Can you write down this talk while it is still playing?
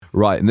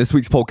Right, in this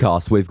week's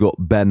podcast, we've got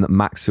Ben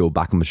Maxfield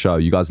back on the show.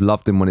 You guys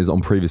loved him when he was on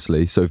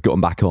previously, so we've got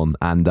him back on.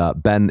 And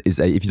Ben is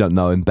if you don't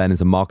know him, Ben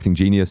is a marketing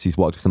genius. He's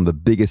worked with some of the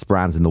biggest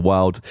brands in the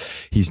world.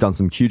 He's done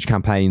some huge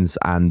campaigns,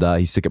 and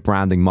he's sick at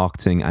branding,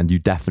 marketing, and you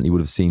definitely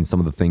would have seen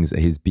some of the things that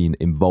he's been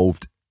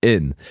involved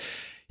in.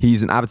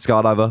 He's an avid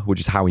skydiver,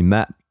 which is how we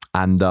met.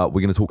 And we're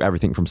going to talk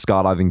everything from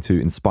skydiving to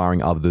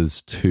inspiring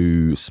others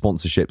to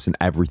sponsorships and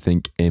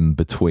everything in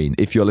between.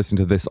 If you're listening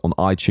to this on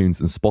iTunes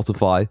and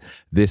Spotify,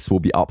 this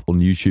will be up on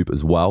YouTube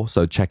as well.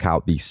 So check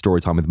out the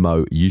Storytime with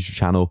Mo YouTube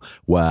channel,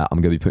 where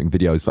I'm going to be putting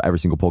videos for every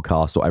single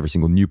podcast or every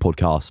single new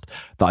podcast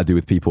that I do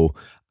with people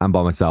and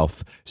by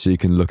myself. So you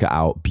can look at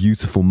our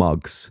beautiful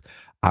mugs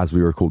as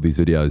we record these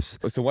videos.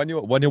 So when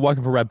you're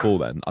working for Red Bull,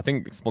 then I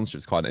think sponsorship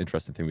is quite an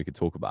interesting thing we could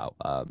talk about.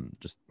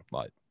 Just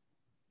like,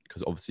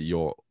 because obviously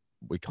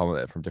we come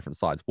at it from different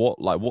sides.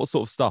 What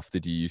sort of stuff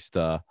did you used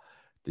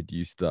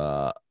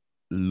to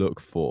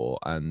look for?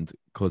 And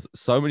because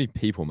so many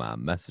people,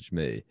 man, message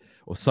me,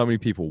 or so many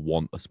people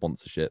want a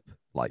sponsorship,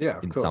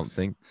 in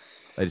something.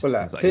 They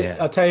just,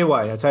 I'll tell you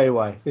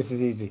why. This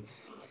is easy.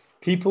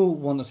 People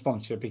want a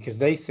sponsorship because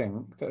they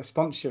think that a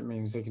sponsorship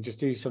means they can just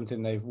do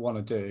something they want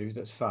to do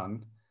that's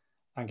fun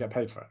and get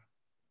paid for it.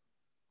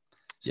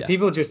 So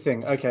people just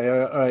think, okay,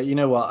 all right, you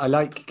know what? I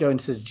like going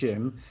to the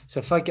gym. So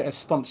if I get a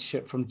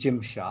sponsorship from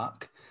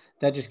Gymshark,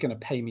 they're just going to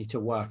pay me to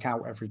work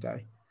out every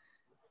day.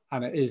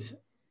 And it is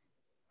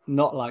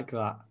not like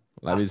that.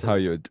 Let me tell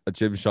you, a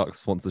Gymshark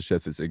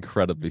sponsorship is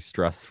incredibly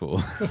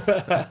stressful.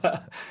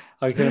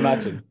 I can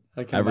imagine.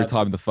 Every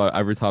time the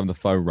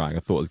phone rang,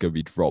 I thought it was going to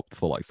be dropped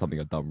for like something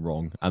I'd done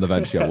wrong. And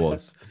eventually I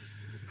was.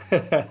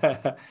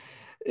 A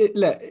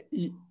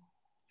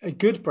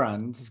good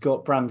brand has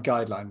got brand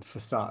guidelines for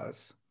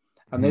starters.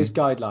 And those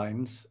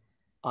guidelines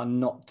are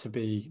not to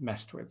be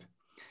messed with.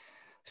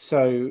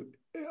 So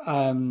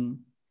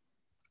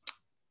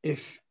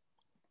if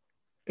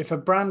a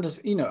brand is,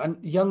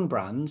 and young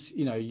brands,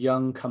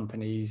 young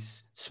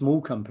companies, small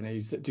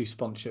companies that do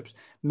sponsorships,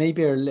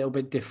 maybe are a little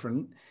bit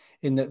different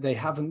in that they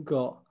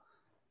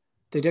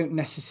don't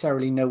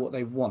necessarily know what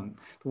they want.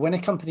 But when a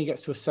company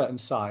gets to a certain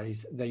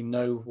size, they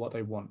know what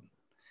they want.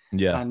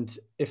 Yeah. And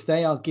if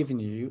they are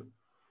giving you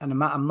an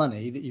amount of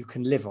money that you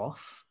can live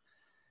off,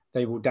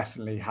 they will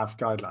definitely have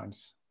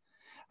guidelines.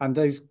 And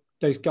those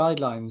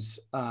guidelines,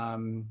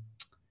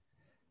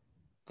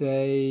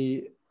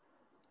 the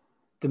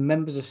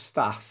members of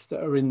staff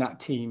that are in that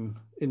team,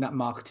 in that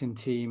marketing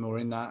team, or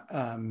in that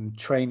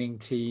training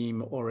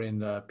team, or in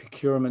the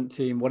procurement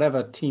team,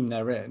 whatever team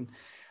they're in,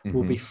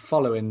 will be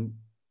following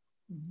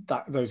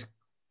those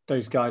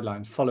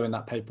guidelines, following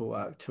that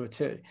paperwork to a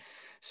T.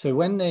 So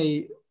when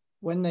they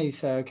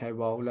say, okay,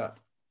 well, look,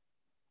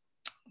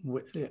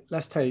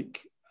 let's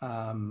take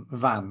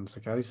Vans.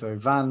 Okay, so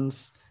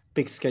Vans,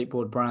 big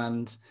skateboard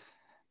brand,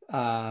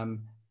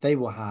 they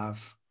will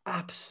have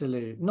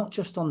absolute, not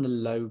just on the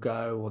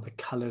logo or the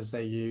colors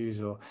they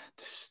use or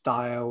the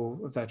style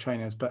of their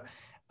trainers, but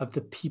of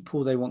the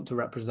people they want to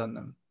represent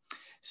them.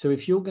 So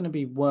if you're going to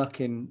be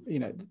working,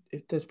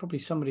 if there's probably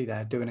somebody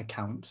there doing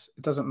accounts,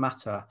 it doesn't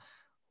matter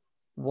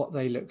what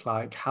they look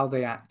like, how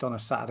they act on a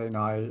Saturday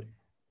night,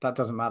 that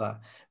doesn't matter.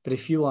 But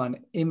if you are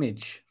an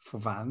image for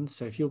Vans,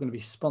 so if you're going to be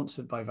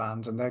sponsored by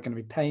Vans and they're going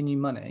to be paying you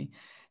money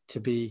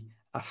to be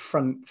a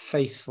front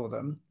face for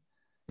them,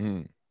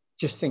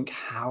 just think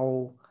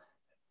how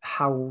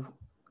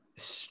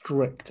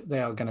strict they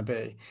are going to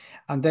be.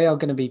 And they are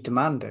going to be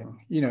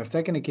demanding. If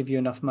they're going to give you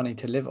enough money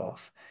to live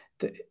off,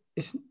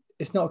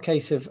 it's not a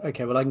case of,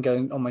 okay, well, I can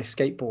go on my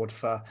skateboard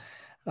for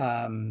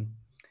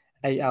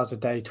 8 hours a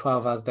day,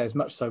 12 hours a day, as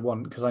much as I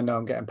want, because I know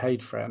I'm getting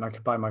paid for it and I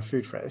could buy my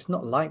food for it. It's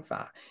not like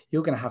that.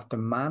 You're going to have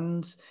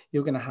demands.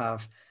 You're going to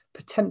have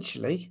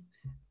potentially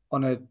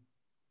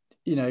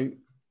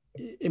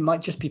it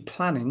might just be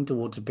planning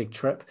towards a big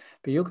trip,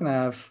 but you're going to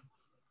have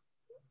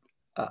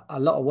a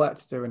lot of work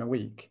to do in a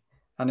week,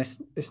 and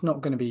it's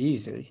not going to be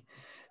easy.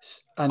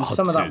 And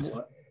some of that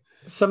work,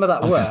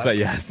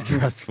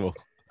 stressful.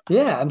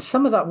 Yeah, and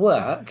some of that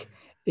work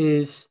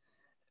is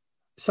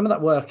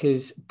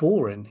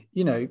boring.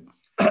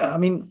 I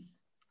mean,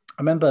 I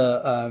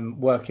remember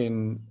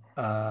working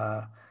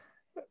for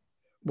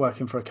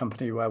a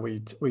company where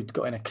we'd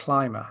got in a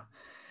climber,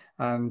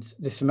 and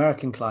this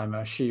American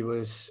climber, she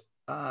was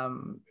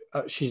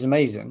she's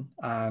amazing,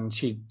 and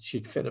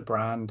she'd fit a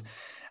brand,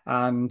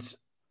 and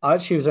I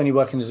actually was only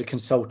working as a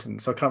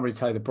consultant, so I can't really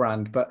tell you the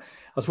brand, but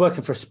I was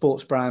working for a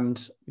sports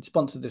brand. We'd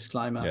sponsored this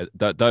climber.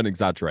 Yeah, don't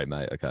exaggerate,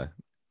 mate. Okay.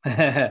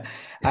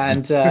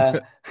 And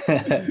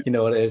you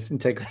know what it is,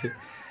 integrity.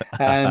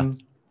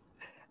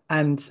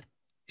 And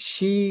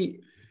she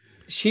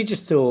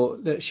just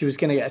thought that she was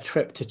going to get a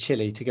trip to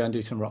Chile to go and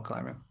do some rock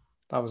climbing.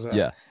 That was it.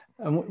 Yeah.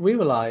 And we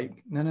were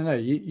like, no,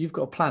 you've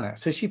got to plan it.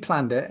 So she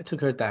planned it. It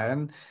took her a day,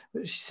 and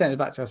she sent it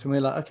back to us. And we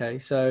were like, okay,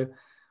 so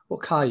what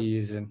car are you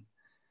using?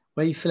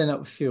 Where are you filling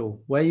up with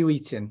fuel? Where are you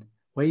eating?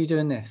 Where are you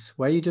doing this?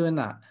 Where are you doing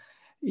that?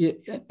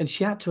 And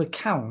she had to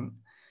account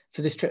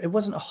for this trip. It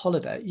wasn't a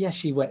holiday. Yeah,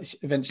 she went.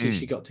 Eventually,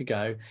 she got to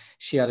go.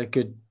 She had a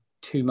good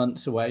 2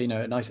 months away,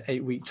 a nice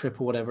 8-week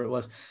trip or whatever it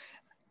was.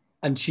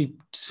 And she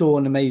saw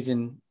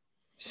amazing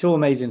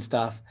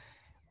stuff.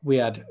 We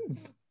had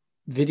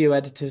video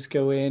editors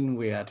go in,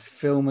 we had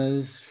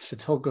filmers,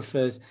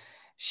 photographers.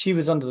 She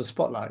was under the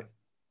spotlight.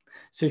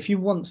 So if you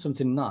want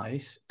something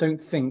nice, don't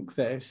think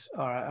that it's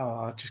all right,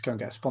 I'll just go and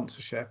get a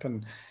sponsorship.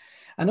 And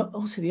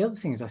also the other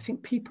thing is, I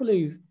think people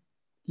who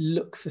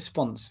look for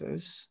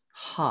sponsors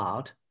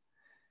hard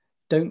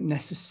don't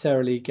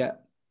necessarily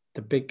get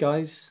the big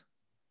guys.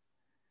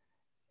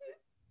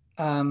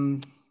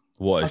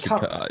 What?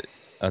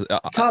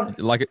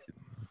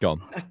 Go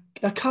on.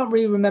 I can't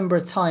really remember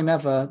a time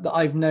ever that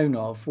I've known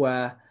of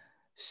where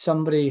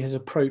somebody has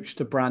approached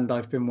a brand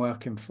I've been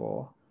working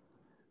for,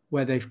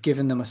 where they've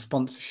given them a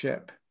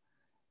sponsorship,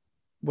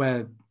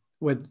 where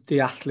the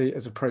athlete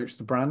has approached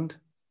the brand.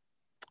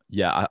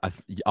 Yeah,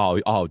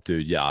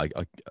 dude, yeah,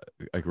 I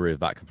agree with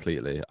that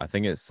completely. I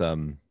think it's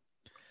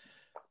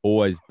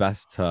always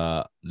best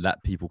to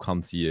let people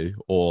come to you,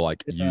 or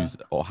like use,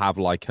 or have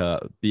like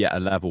be at a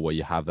level where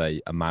you have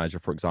a manager,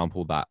 for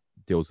example, that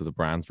deals with the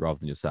brands rather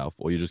than yourself,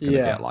 or you're just gonna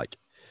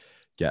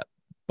get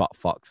butt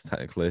fucks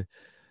technically.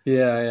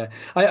 Yeah.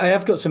 I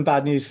have got some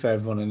bad news for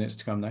everyone on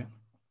Instagram though.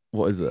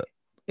 What is it?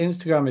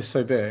 Instagram is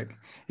so big.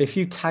 If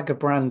you tag a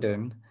brand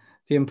in,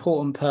 the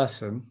important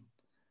person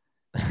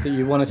that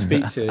you want to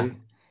speak to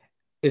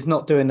is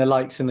not doing the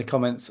likes and the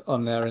comments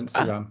on their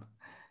Instagram.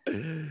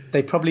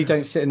 They probably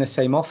don't sit in the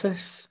same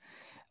office.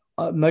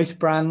 Most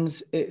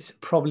brands, it's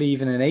probably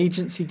even an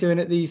agency doing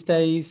it these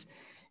days.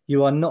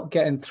 You are not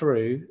getting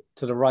through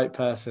to the right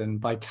person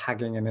by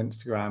tagging an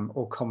Instagram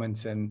or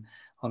commenting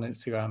on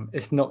Instagram.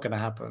 It's not going to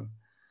happen.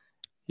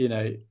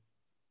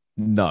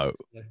 No.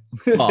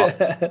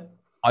 But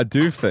I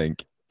do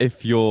think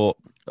if you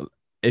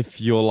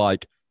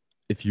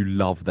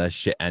love their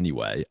shit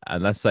anyway,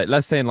 and let's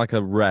say in like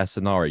a rare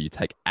scenario, you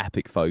take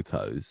epic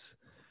photos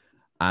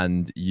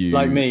and you,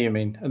 like me, you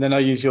mean, and then I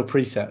use your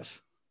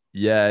presets.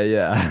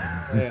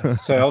 Yeah.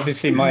 So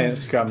obviously my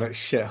Instagram looks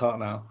shit hot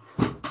now.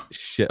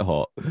 Shit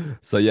hot.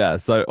 So yeah.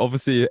 So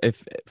obviously,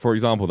 if, for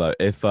example, though,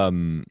 if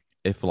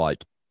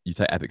like you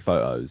take epic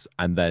photos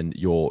and then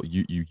you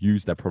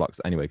use their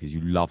products anyway because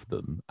you love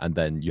them, and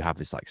then you have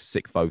this like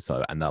sick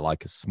photo and they're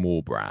like a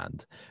small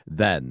brand,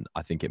 then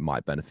I think it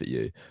might benefit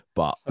you.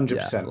 But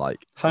 100%, yeah, like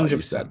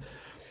 100%.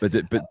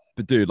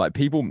 But dude, like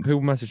people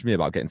message me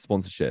about getting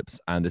sponsorships,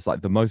 and it's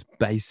like the most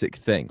basic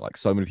thing. Like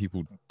so many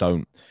people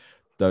don't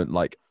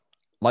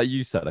like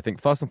you said. I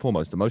think first and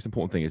foremost, the most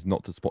important thing is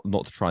not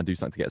to try and do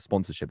something to get a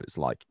sponsorship. It's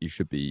like you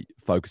should be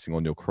focusing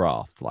on your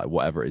craft, like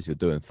whatever it is you're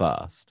doing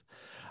first.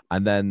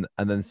 And then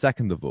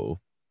second of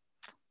all,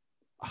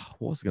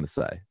 what was I going to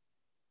say?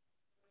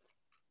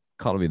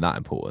 Can't have been that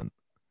important.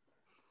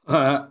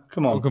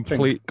 Come on. Gone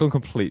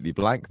completely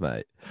blank,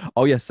 mate.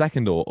 Oh yeah,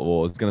 second or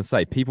I was going to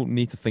say, people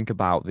need to think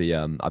about the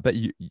I bet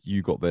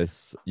you got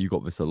this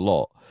a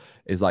lot.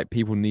 Is like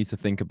people need to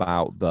think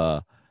about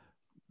the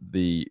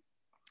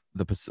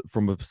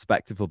from a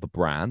perspective of the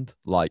brand.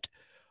 Like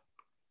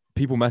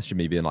people messaging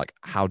me being like,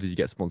 how did you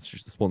get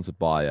sponsored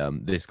by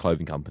this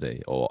clothing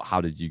company, or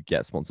how did you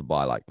get sponsored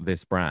by like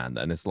this brand?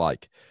 And it's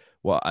like,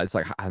 well, it's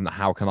like, and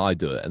how can I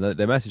do it? And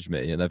they message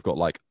me and they've got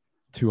like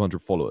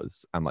 200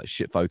 followers and like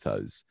shit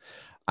photos,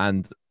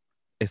 and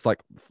it's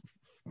like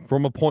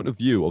from a point of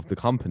view of the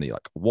company,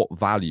 like what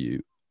value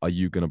are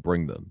you going to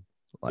bring them?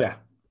 Like,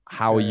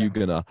 how are you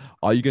gonna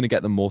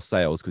get them more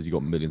sales because you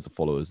got millions of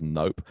followers?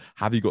 Nope.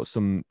 Have you got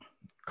some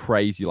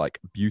crazy like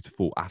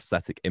beautiful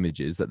aesthetic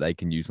images that they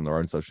can use on their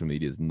own social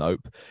medias?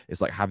 Nope.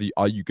 It's like,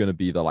 are you going to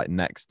be the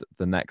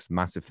next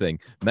massive thing?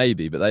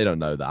 Maybe, but they don't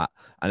know that.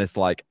 And it's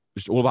like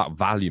just all about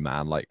value,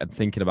 man, like, and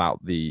thinking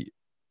about the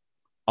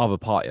other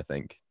party. I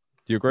think,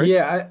 do you agree?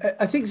 Yeah,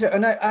 I think so.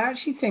 And I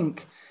actually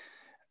think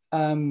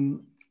I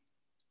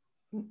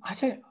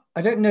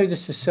don't know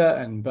this for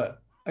certain,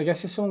 but I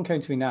guess if someone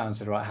came to me now and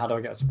said, right, how do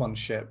I get a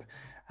sponsorship,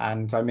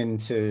 and I'm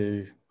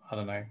into, I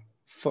don't know,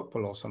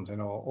 football or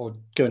something, or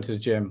going to the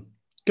gym.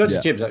 Going to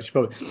gyms, actually,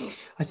 probably.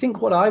 I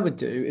think what I would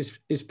do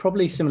is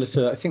probably similar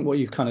to, I think, what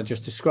you kind of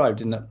just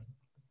described, in that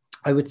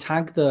I would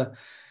tag the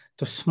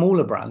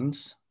smaller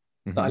brands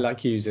that I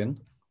like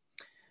using,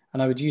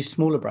 and I would use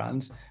smaller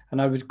brands,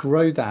 and I would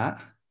grow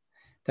that.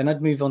 Then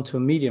I'd move on to a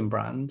medium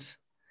brand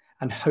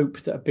and hope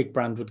that a big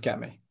brand would get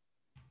me.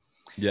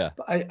 Yeah.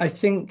 But I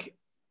think,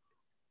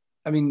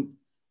 I mean,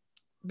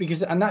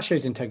 because, and that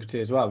shows integrity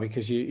as well,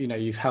 because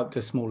you've helped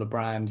a smaller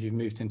brand, you've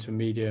moved into a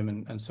medium,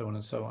 and so on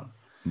and so on.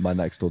 My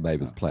next door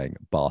neighbor's playing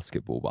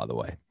basketball, by the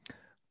way.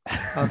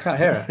 I can't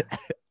hear it.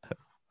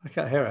 I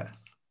can't hear it.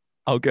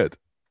 Oh, good.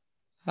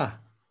 That's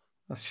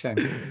a shame.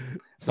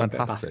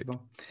 Fantastic.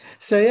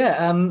 So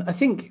yeah, I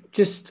think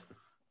just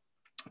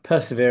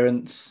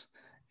perseverance,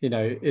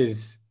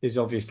 is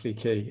obviously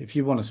key. If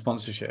you want a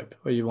sponsorship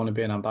or you want to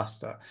be an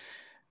ambassador,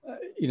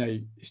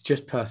 it's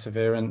just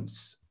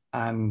perseverance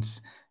and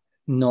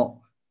not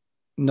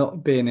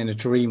being in a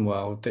dream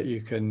world that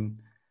you can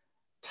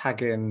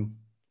tag in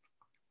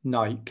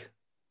Nike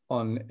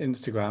on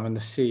Instagram and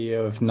the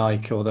CEO of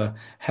Nike or the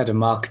head of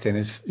marketing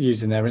is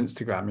using their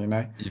Instagram, you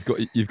know.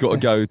 You've got to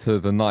go to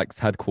the Nike's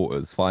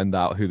headquarters, find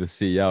out who the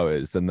CEO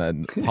is, and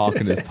then park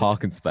in his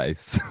parking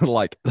space,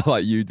 like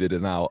you did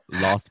in our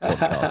last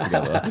podcast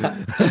together.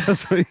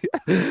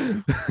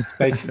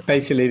 It's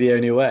basically the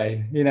only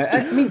way, you know.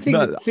 I mean,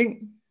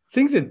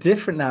 things are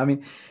different now. I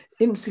mean,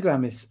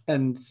 Instagram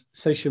and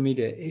social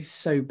media is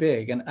so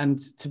big, and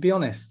to be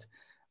honest,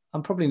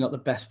 I'm probably not the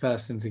best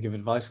person to give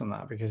advice on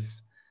that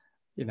because,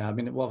 you know, I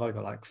mean, what have I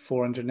got, like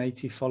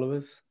 480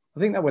 followers? I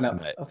think that went up.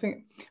 Mate, I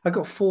think I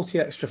got 40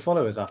 extra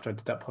followers after I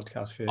did that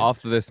podcast for you.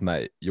 After this,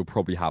 mate, you'll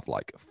probably have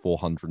like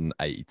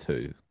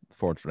 482,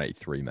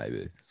 483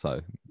 maybe.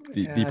 So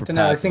be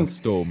prepared for the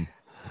storm.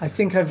 I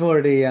think I've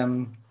already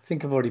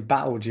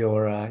battled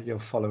your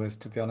followers,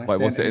 to be honest. Wait,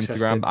 what's it?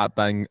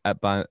 Instagram at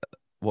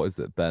what is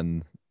it,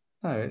 Ben?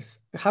 No, it's,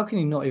 how can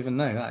you not even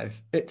know that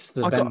is? It's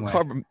the Ben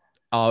way.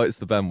 Oh, it's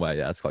the Ben way.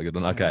 Yeah, that's quite good.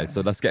 Okay,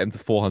 so let's get into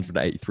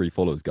 483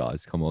 followers,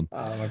 guys. Come on.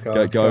 Oh my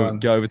god.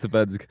 Go over to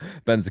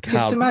Ben's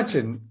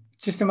account.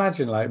 Just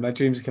imagine, like, my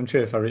dreams come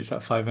true if I reach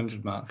that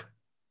 500 mark.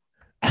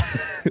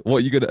 What are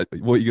you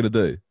gonna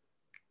do?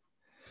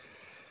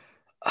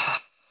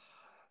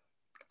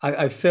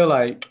 I feel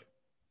like,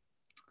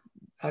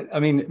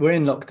 I mean, we're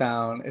in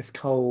lockdown. It's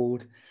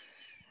cold.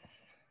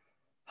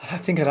 I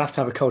think I'd have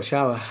to have a cold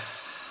shower.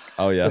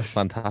 Oh yeah,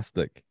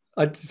 fantastic.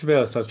 To be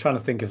honest, I was trying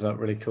to think of something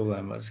really cool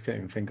then, but I just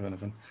couldn't even think of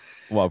anything.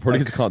 Well, probably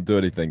because you can't do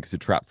anything because you're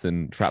trapped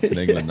in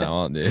England now,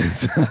 aren't you?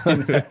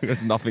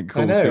 There's nothing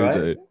cool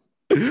to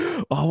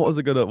do. Oh, what was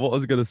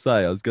I gonna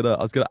say? I was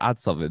gonna add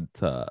something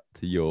to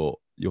your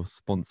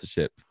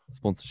sponsorship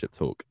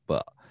talk,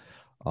 but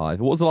what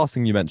was the last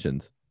thing you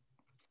mentioned?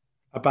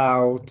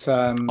 About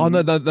oh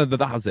no,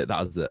 that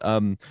was it.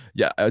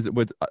 Yeah,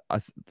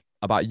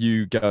 about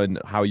you going,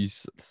 how you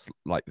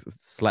like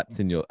slept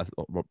in your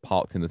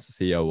parked in the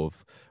CEO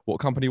of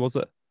what company was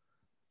it?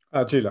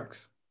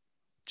 Dulux.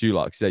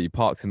 Yeah, you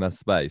parked in their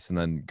space and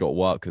then got to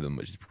work with them,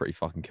 which is pretty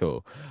fucking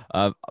cool.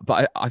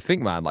 But I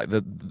think, man, like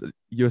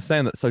you were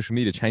saying that social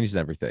media changes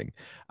everything,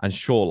 and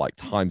sure, like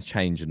times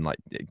change and like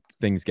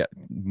things get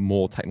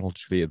more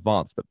technologically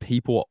advanced, but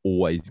people are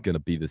always going to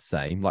be the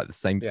same. Like the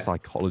same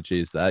psychology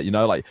is there, you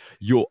know. Like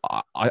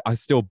I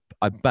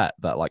bet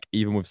that like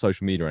even with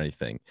social media or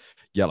anything,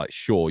 yeah, like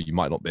sure, you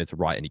might not be able to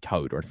write any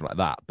code or anything like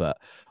that, but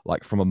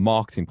like from a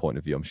marketing point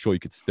of view, I'm sure you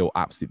could still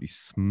absolutely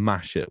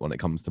smash it when it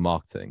comes to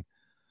marketing.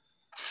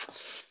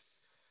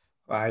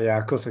 Yeah,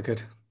 of course I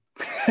could.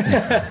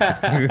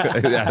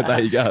 Yeah, there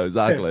you go.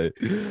 Exactly.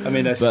 I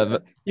mean,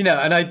 you know,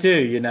 and I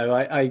do, you know,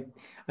 I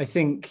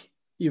think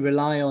you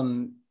rely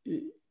on,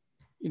 you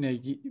know,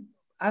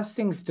 as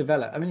things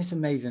develop. I mean, it's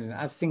amazing.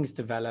 As things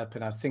develop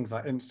and as things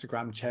like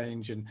Instagram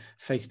change and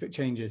Facebook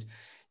changes,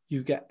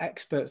 you get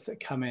experts that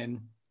come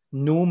in,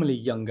 normally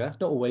younger,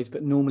 not always,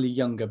 but normally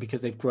younger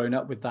because they've grown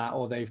up with that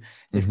or they've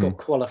got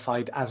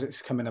qualified as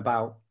it's coming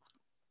about.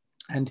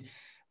 And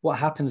what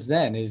happens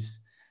then is,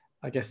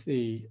 I guess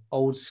the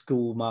old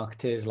school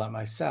marketers like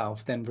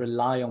myself then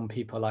rely on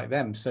people like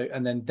them. So,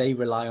 and then they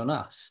rely on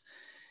us,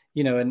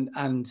 you know,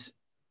 and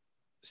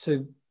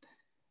so,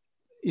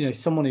 you know,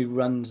 someone who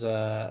runs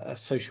a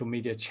social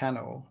media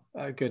channel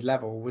at a good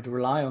level would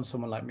rely on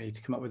someone like me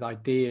to come up with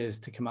ideas,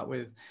 to come up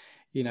with,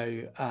 you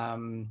know,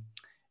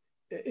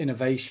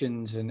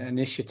 innovations and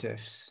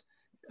initiatives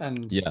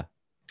and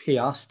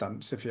PR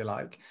stunts, if you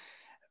like.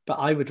 But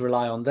I would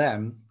rely on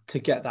them to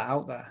get that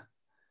out there.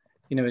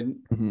 You know,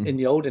 in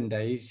the olden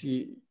days,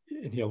 you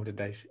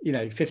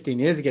know, 15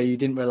 years ago, you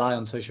didn't rely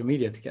on social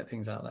media to get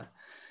things out there.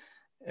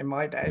 In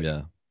my day.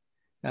 Yeah.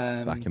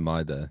 Back in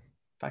my day.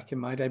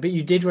 But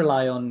you did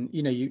rely on,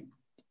 you know, I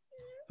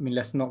mean,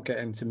 let's not get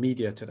into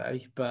media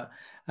today, but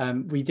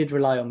we did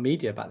rely on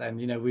media back then.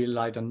 You know, we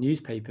relied on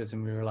newspapers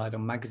and we relied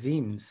on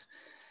magazines.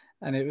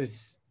 And it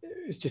was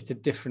just a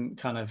different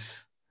kind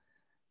of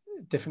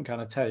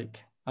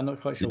take. I'm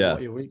not quite sure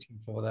what you're reaching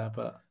for there,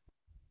 but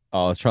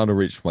I was trying to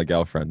reach for my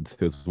girlfriend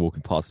who was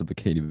walking past in a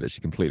bikini, but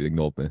she completely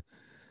ignored me.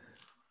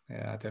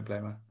 Yeah, I don't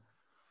blame her.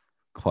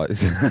 Quite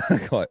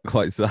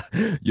sad.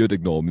 You'd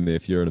ignore me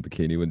if you're in a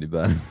bikini, wouldn't you,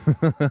 Ben?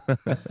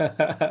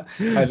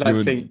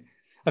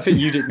 I think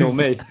you'd ignore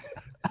me.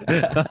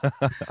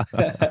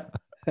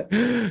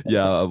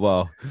 Yeah,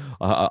 well,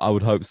 I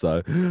would hope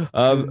so.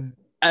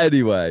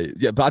 Anyway,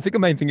 yeah, but I think the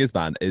main thing is,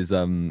 man, is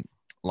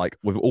like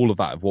with all of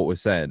that, of what we're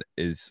saying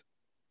is,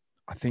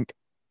 I think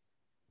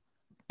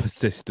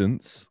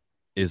persistence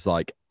is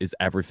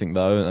everything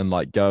though, and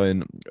like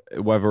going,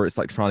 whether it's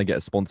like trying to get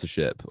a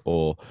sponsorship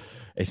or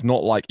it's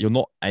not like you're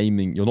not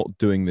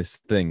doing this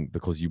thing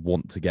because you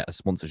want to get a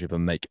sponsorship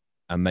and make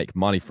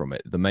money from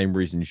it. The main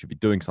reason you should be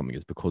doing something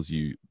is because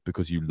you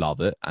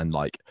love it, and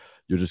like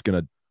you're just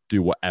gonna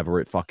do whatever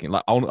it fucking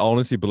like. I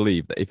honestly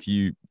believe that if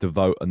you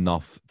devote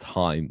enough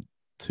time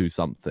to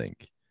something,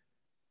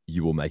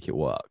 you will make it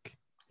work.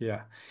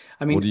 Yeah,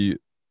 I mean, what do you?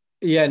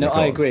 Yeah, no,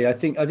 I agree. I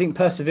think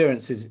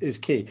perseverance is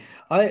key.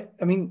 I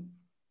mean,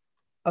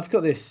 I've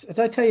got this. Did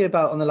I tell you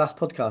about on the last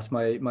podcast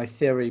my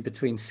theory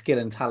between skill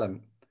and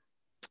talent?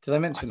 Did I I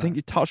mention think that?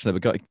 you touched on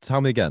it, but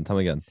tell me again. Tell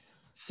me again.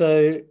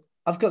 So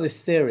I've got this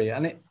theory,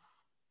 and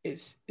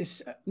it's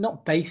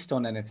not based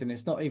on anything.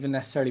 It's not even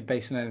necessarily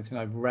based on anything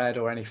I've read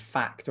or any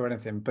fact or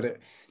anything. But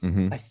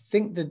Mm-hmm. I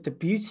think that the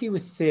beauty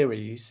with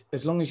theories,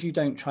 as long as you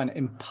don't try and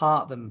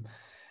impart them,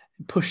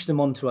 push them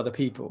onto other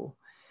people,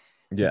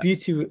 the Yeah.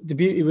 beauty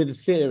with the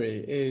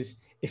theory is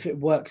if it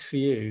works for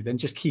you, then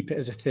just keep it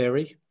as a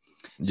theory.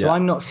 So Yeah.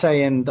 I'm not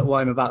saying that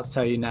what I'm about to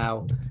tell you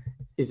now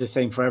is the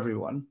same for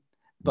everyone.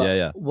 Yeah. But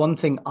Yeah. one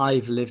thing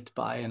I've lived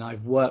by and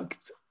I've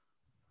worked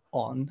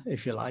on,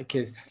 if you like,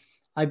 is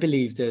I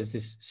believe there's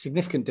this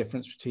significant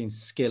difference between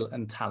skill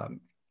and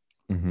talent.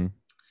 Mm-hmm.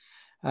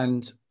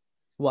 And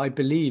what I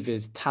believe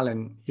is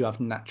talent you have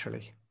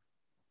naturally.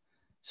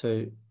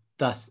 So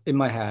that's in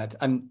my head.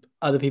 And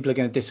other people are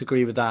going to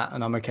disagree with that,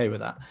 and I'm okay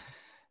with that.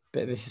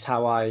 But this is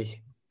how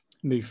I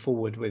move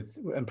forward with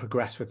and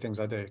progress with things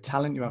I do.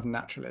 Talent you have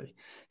naturally.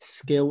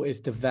 Skill is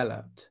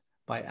developed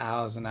by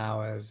hours and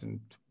hours and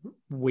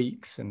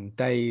weeks and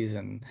days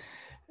and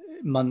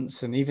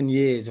months and even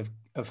years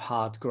of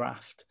hard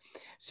graft.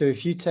 So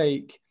if you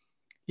take,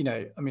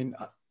 I mean,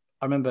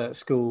 I remember at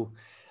school,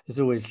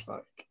 there's always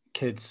like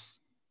kids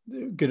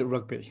good at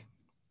rugby,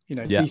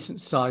 Yeah.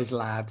 decent sized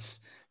lads,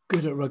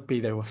 good at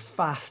rugby. They were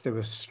fast, they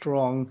were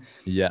strong.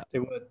 Yeah. They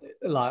were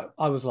like,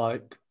 I was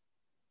like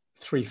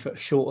 3 foot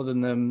shorter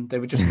than them. They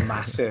were just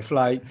massive.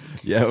 Like,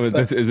 Yeah.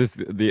 but Is this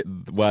the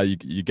where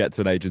you get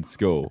to an age in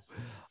school,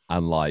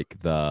 and like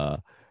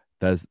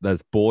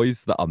there's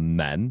boys that are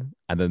men,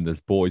 and then there's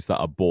boys that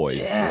are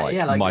boys. Like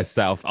yeah, like,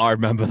 myself, I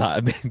remember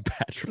that being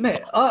petrified.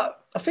 mate,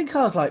 I think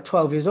I was like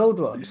 12 years old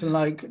once, and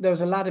like there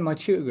was a lad in my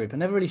tutor group. I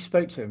never really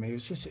spoke to him. He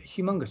was just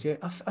humongous. Yeah,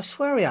 I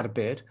swear he had a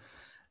beard.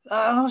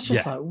 And I was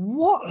just Yeah. like,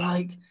 what?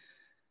 Like,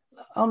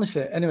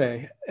 honestly,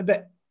 anyway,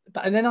 but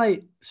and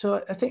then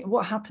so I think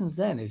what happens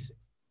then is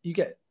you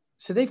get,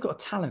 so they've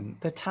got a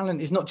talent. Their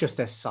talent is not just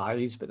their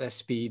size, but their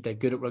speed. They're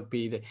good at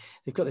rugby.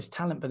 They've got this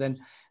talent, but then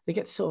they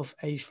get sort of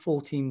age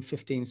 14,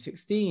 15,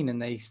 16,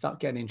 and they start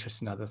getting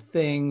interested in other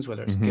things,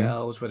 whether it's Mm-hmm.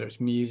 girls, whether it's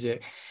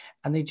music.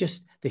 And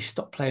they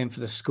stop playing for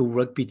the school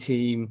rugby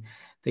team.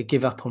 They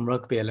give up on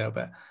rugby a little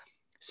bit.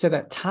 So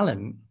that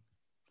talent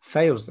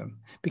fails them,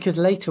 because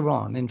later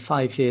on in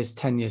 5 years,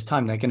 10 years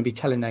time, they're going to be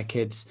telling their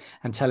kids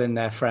and telling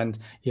their friend,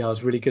 yeah, I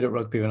was really good at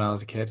rugby when I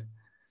was a kid,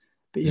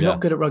 but you're Yeah.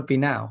 not good at rugby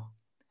now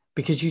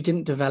because you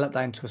didn't develop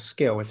that into a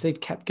skill. If they'd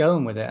kept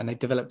going with it and they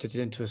developed it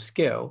into a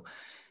skill,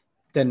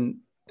 then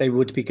they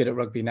would be good at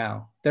rugby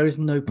now. There is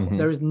no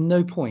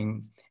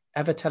point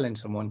ever telling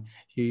someone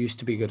you used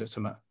to be good at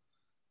something.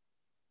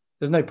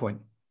 There's no point.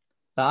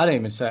 I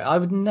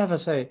would never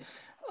say,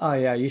 oh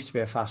yeah, I used to be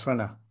a fast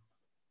runner.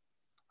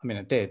 I mean,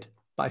 I did,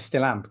 but I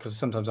still am because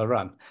sometimes I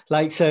run.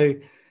 Like, so,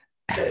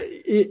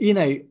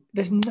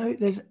 there's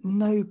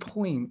no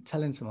point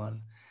telling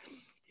someone,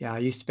 yeah, I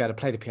used to be able to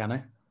play the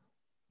piano.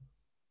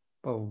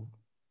 Well,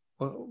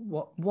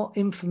 what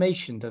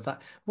information does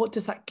that, what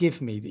does that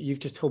give me that you've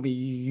just told me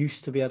you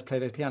used to be able to play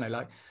the piano?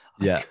 Like,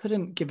 I Yeah.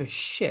 couldn't give a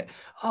shit.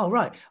 Oh,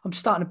 right. I'm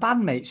starting a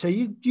band, mate. So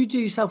you do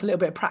yourself a little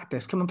bit of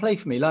practice. Come and play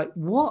for me. Like,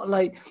 what?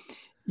 Like,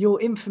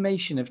 your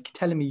information of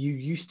telling me you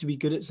used to be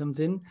good at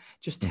something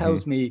just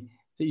tells me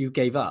that you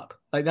gave up.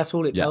 Like, that's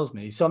all it Yeah. tells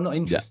me. So I'm not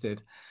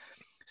interested.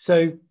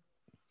 So,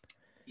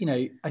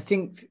 I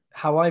think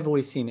how I've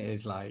always seen it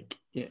is like,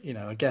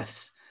 I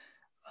guess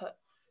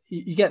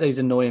you get those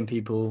annoying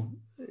people,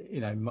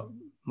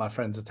 my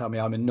friends will tell me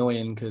I'm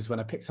annoying because when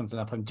I pick something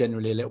up, I'm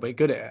generally a little bit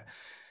good at it.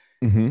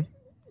 Mm-hmm.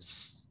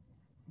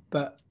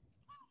 But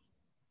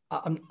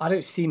I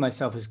don't see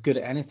myself as good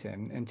at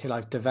anything until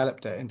I've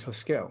developed it into a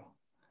skill.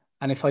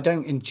 And if I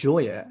don't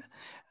enjoy it,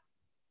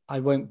 I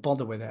won't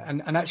bother with it.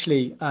 And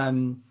actually,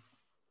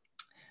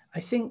 I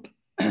think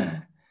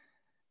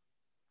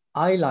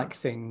I like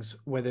things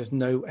where there's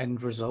no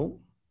end result.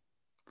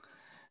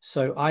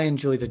 So I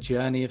enjoy the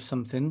journey of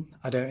something.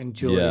 I don't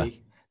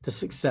enjoy the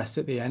success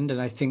at the end.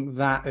 And I think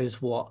that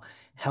is what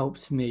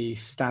helps me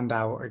stand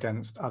out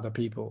against other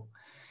people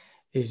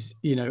is,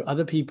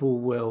 other people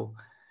will,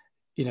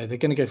 they're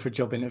going to go for a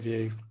job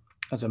interview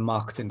as a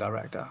marketing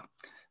director.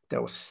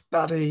 They'll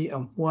study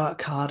and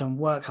work hard and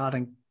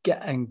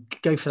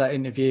go for that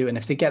interview. And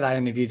if they get that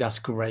interview, that's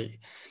great.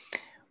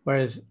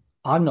 Whereas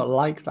I'm not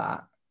like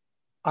that.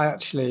 I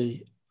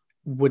actually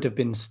would have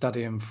been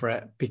studying for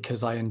it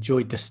because I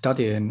enjoyed the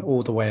studying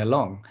all the way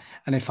along.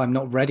 And if I'm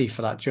not ready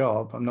for that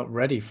job, I'm not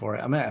ready for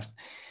it.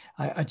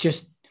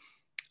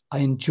 I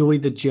enjoy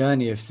the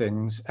journey of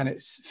things. And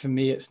for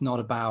me, it's not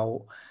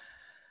about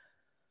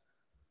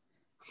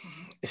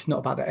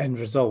the end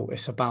result.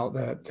 It's about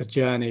the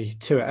journey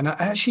to it. And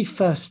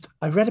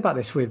I read about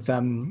this with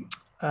when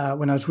I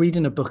was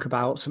reading a book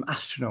about some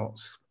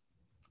astronauts,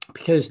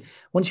 because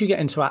once you get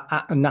into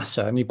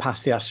NASA and you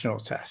pass the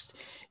astronaut test,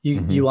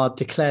 you are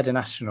declared an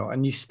astronaut,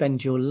 and you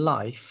spend your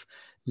life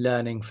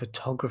learning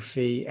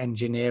photography,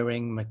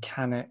 engineering,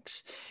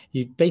 mechanics.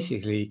 You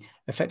basically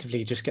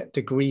effectively just get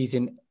degrees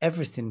in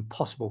everything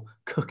possible,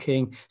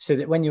 cooking, so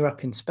that when you're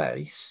up in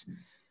space,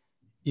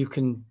 you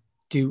can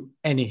do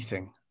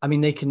anything. I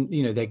mean, they can,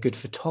 you know, they're good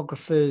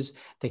photographers.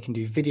 They can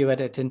do video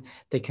editing.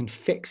 They can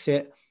fix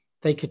it.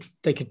 They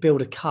could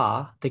build a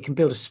car. They can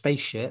build a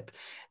spaceship.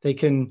 They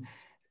can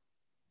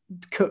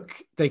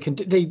cook. They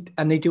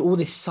do all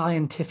this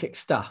scientific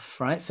stuff,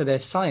 right? So they're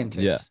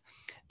scientists.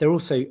 They're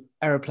also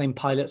airplane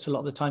pilots a lot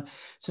of the time.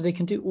 So they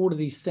can do all of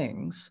these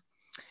things,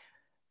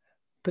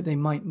 but they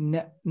might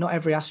not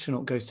every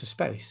astronaut goes to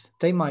space.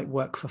 They might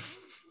work for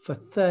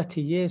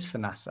 30 years for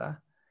NASA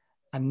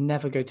and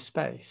never go to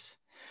space.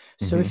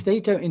 So if they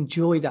don't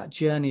enjoy that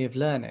journey of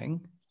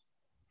learning,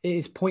 it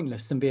is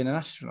pointless them being an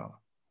astronaut.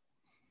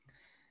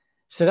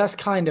 So that's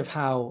kind of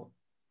how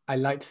I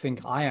like to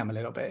think I am a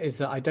little bit, is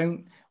that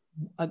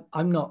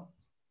I'm not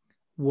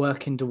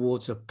working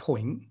towards a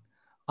point.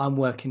 I'm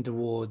working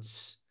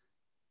towards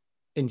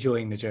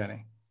enjoying the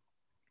journey.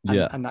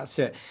 And that's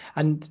it.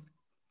 And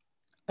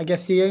I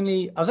guess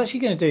I was actually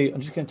going to do,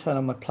 I'm just going to turn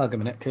on my plug a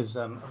minute because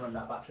I'm running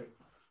out of battery.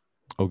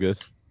 Oh, good.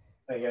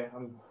 There you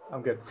go.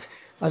 I'm good.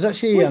 I was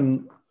actually,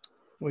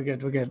 we're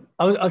good.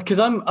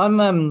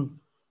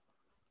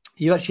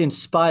 You actually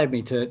inspired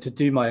me to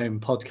do my own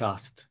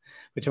podcast,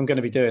 which I'm going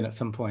to be doing at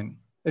some point.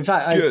 In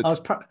fact, I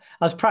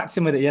was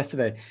practicing with it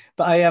yesterday,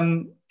 but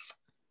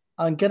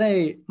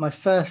my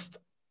first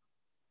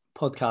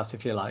podcast,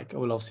 if you like,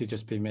 will obviously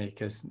just be me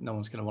because no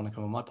one's going to want to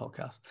come on my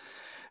podcast.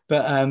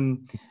 But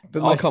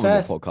I'll come on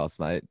your podcast,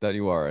 mate. Don't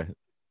you worry.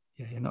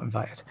 Yeah, you're not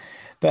invited.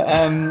 But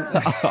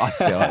I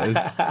see how it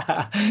is.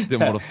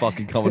 Didn't want to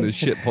fucking come on his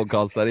shit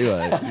podcast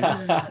anyway.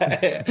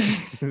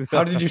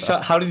 How did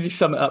you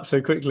sum it up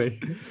so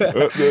quickly?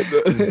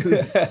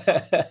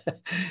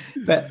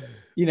 But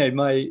you know,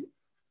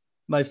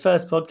 my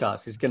first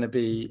podcast is going to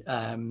be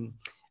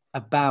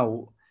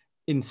about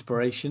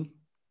inspiration,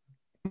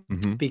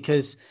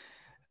 because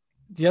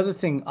the other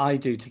thing I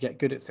do to get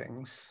good at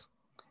things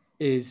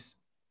is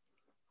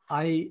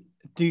I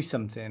do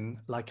something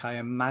like I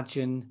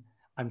imagine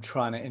I'm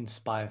trying to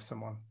inspire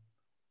someone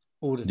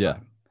all the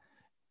time.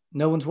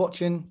 No one's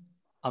watching,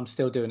 I'm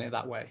still doing it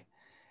that way.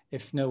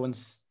 If no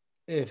one's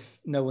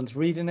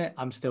reading it,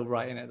 I'm still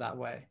writing it that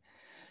way.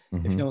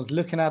 If no one's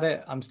looking at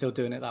it, I'm still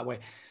doing it that way.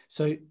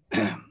 So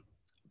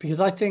because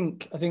I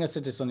think I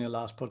said this on your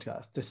last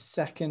podcast, the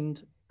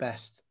second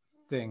best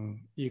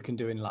thing you can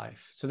do in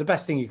life. So the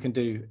best thing you can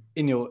do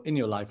in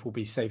your life will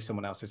be save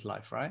someone else's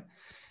life, right?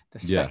 The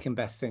second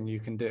best thing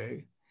you can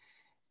do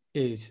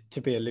is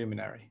to be a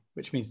luminary,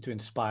 which means to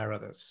inspire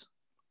others.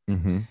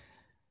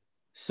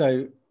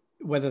 So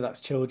whether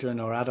that's children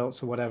or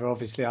adults or whatever,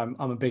 obviously I'm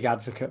a big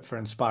advocate for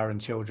inspiring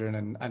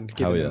children and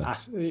giving them,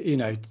 you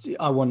know,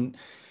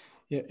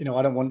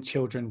 I don't want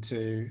children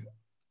to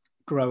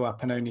grow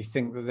up and only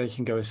think that they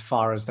can go as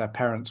far as their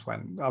parents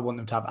went. I want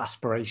them to have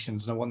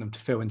aspirations and I want them to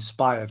feel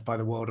inspired by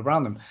the world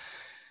around them.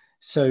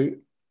 So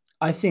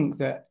I think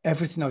that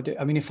everything I do,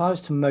 I mean, if I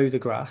was to mow the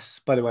grass,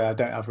 by the way, I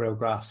don't have real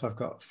grass. I've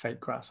got fake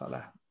grass out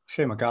there. I'll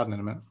show you my garden in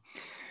a minute.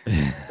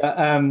 But,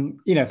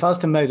 you know, if I was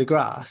to mow the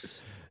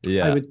grass,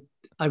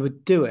 I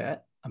would do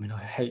it. I mean, I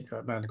hate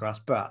mowing the grass,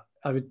 but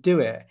I would do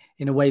it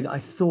in a way that I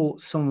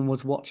thought someone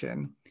was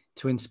watching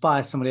to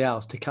inspire somebody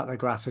else to cut their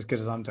grass as good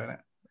as I'm doing it.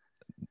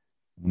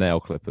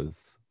 Nail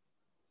clippers.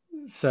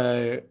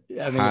 So,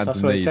 I mean, if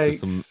that's what it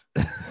takes.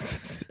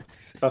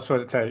 That's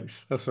what it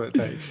takes. That's what it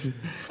takes.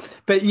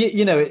 But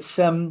you know, it's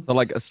so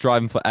like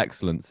striving for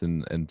excellence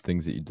in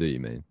things that you do. You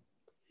mean?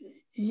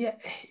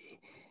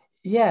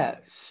 Yeah.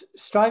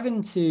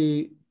 Striving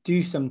to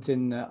do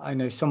something that I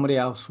know somebody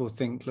else will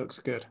think looks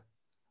good.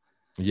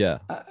 Yeah.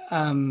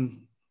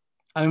 And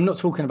I'm not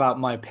talking about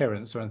my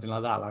appearance or anything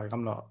like that. Like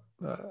I'm not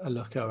a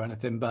looker or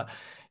anything. But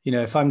you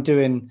know, if I'm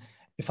doing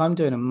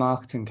a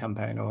marketing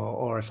campaign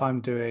or if I'm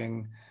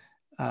doing,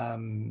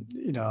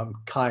 you know, I'm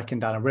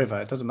kayaking down a river,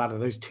 it doesn't matter.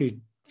 Those two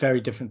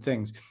very different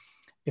things.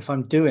 If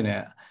I'm doing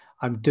it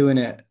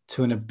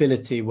to an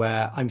ability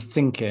where I'm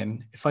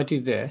thinking, if I do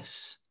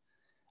this,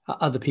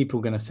 other people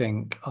are going to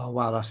think, oh,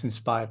 wow, that's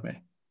inspired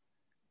me.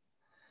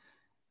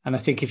 And I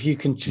think if you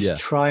can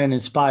just try and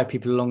inspire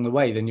people along the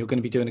way, then you're going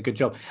to be doing a good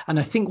job. And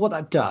I think what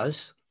that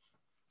does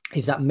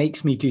is that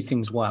makes me do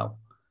things well.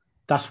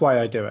 That's why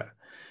I do it.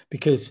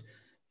 Because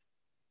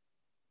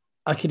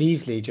I could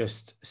easily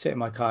just sit in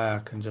my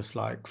kayak and just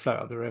like float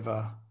up the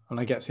river, and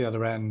I get to the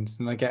other end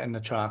and I get in the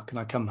truck and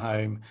I come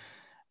home,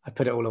 I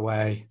put it all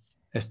away.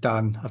 It's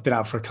done. I've been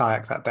out for a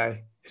kayak that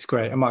day. It's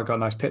great. I might have got a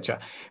nice picture.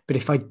 But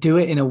if I do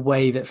it in a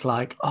way that's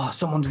like, oh,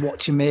 someone's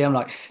watching me, I'm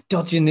like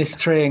dodging this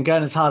tree and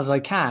going as hard as I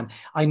can,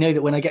 I know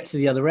that when I get to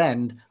the other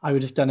end, I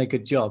would have done a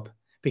good job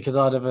because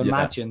I'd have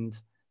imagined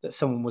that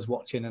someone was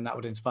watching and that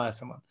would inspire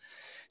someone.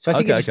 So I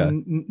think it just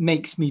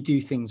makes me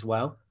do things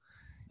well.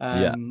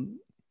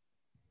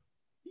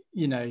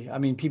 You know, I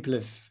mean,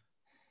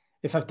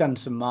 if I've done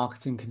some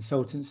marketing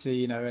consultancy,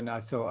 you know, and I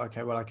thought,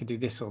 okay, well, I could do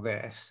this or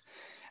this,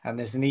 and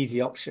there's an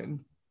easy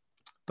option,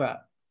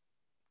 but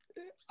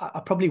I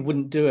probably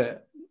wouldn't do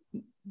it,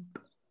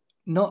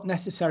 not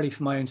necessarily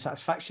for my own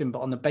satisfaction,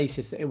 but on the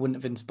basis that it wouldn't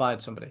have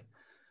inspired somebody.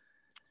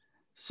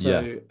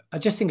 So I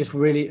just think it's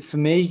really, for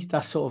me,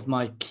 that's sort of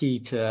my key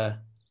to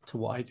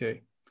what I do,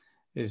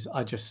 is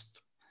I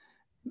just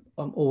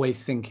I'm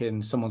always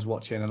thinking someone's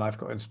watching and I've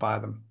got to inspire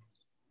them.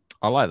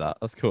 I like that.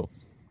 That's cool.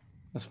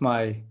 That's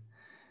my,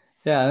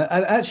 yeah,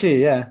 and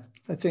actually, yeah,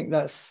 I think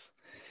that's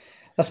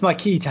my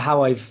key to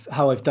how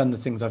I've done the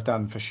things I've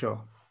done for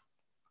sure.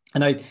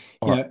 And All you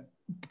right. know,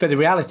 but the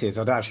reality is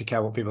I don't actually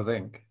care what people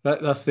think.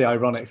 That's the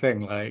ironic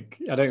thing. Like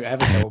I don't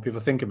ever care what people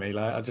think of me.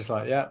 Like I just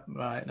like, yeah,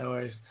 right, no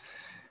worries.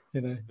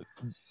 You know.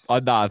 I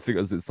think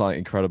it's like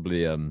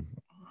incredibly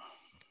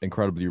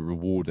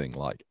rewarding.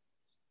 Like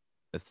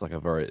it's like a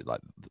very like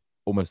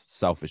almost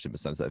selfish in the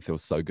sense that it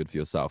feels so good for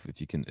yourself if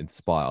you can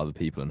inspire other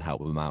people and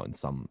help them out in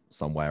some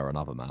way or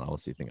another, man. I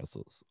also think that's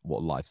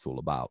what life's all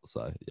about.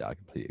 So yeah, I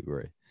completely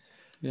agree.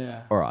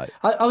 Yeah. All right.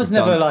 I was We've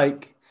never done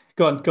like,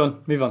 go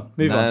on, move on.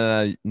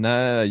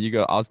 no, you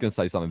go. I was gonna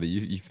say something, but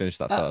you finish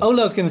that All I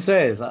first. was going to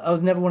say is like, I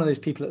was never one of those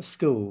people at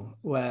school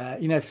where,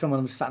 if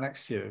someone was sat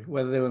next to you,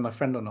 whether they were my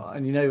friend or not,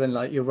 and when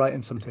like you're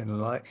writing something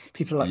and like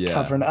people are like Yeah.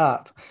 covering it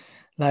up,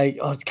 like,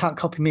 oh, can't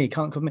copy me,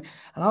 can't copy me.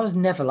 And I was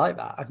never like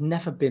that. I've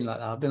never been like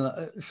that. I've been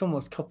like, if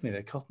someone's copied me,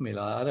 they copy me.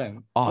 Like, I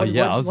don't, Oh why,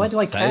 yeah, why, I was the why do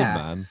I same, care?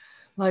 man.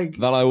 Like,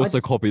 Then I I also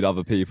just, copied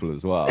other people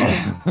as well.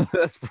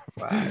 That's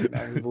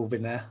well, we've all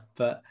been there,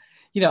 but,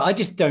 I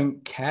just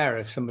don't care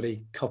if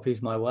somebody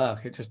copies my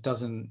work. It just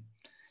doesn't,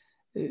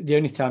 the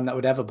only time that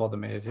would ever bother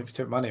me is if it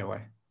took money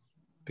away.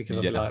 Because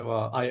I'll be yeah. like,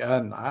 well, I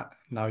earned that.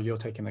 Now you're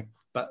taking it.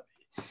 But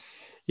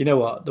you know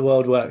what? The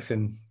world works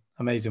in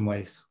amazing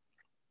ways.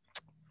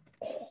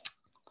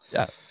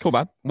 Yeah, cool,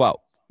 man.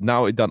 Well,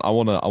 now we're done. I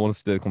wanna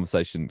steer the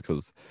conversation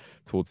because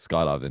towards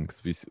skydiving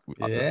because it's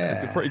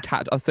a pretty Yeah.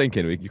 catch. I was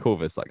thinking we could call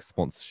this like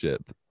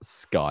sponsorship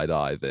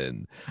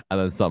skydiving, and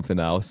then something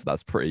else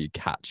that's pretty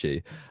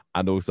catchy.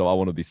 And also, I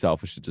want to be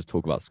selfish and just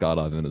talk about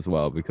skydiving as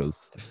well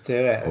because Let's do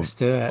it. Let's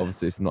do it.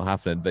 obviously it's not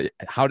happening. But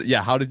how did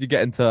you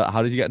get into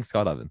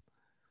skydiving?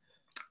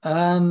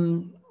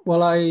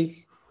 Well,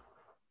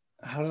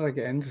 how did I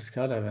get into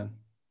skydiving?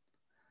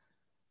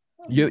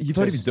 You've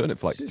only been doing it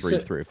for like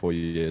Just three or 4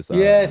 years,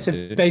 yeah. haven't So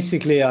you?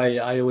 basically,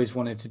 I always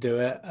wanted to do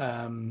it.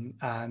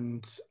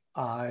 And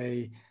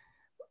I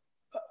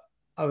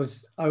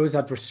always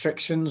had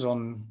restrictions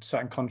on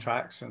certain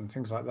contracts and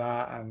things like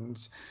that,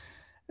 and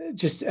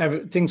just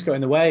things got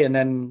in the way. And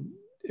then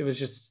it was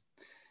just,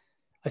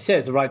 I say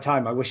it's the right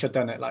time. I wish I'd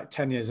done it like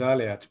 10 years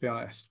earlier, to be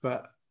honest.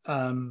 But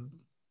Yeah,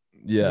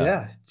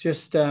 yeah,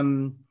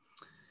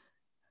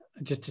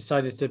 I just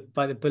decided to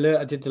bite the bullet.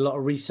 I did a lot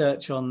of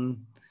research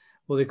on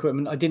all the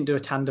equipment. I didn't do a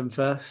tandem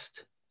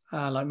first,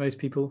 like most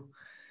people.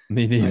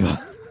 me I neither.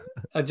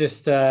 I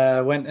just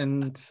went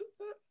and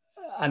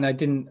I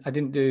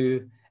didn't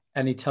do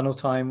any tunnel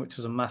time, which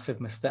was a massive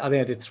mistake. I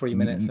think I did 3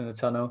 minutes in the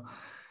tunnel,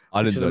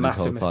 I which didn't was do a any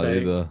massive tunnel time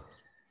mistake. either.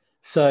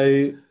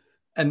 So,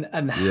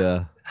 and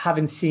Yeah.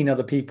 having seen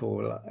other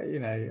people,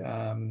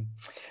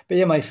 but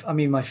yeah,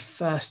 my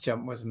first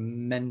jump was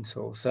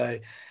mental. So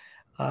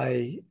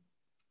I,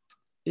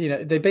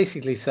 they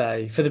basically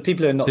say for the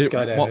people who are not Did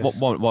what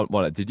skydivers,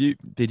 what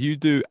did you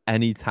do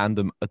any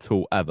tandem at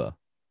all ever?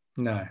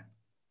 no,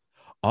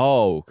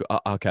 Oh,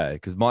 okay.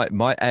 Because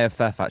my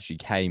AFF actually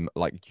came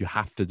like you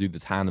have to do the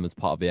tandem as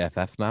part of the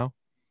AFF now,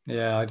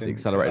 yeah, I the didn't.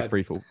 accelerated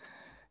free fall.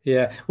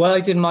 Yeah, well, I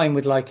did mine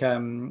with like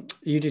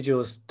you did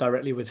yours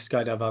directly with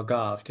Skydive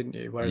Algarve, didn't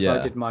you? Whereas I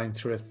Yeah. did mine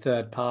through a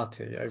third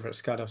party over at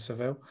Skydive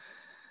Seville.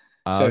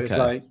 So it was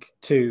Okay. like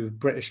two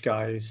British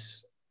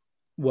guys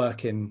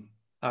working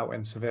out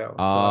in Seville.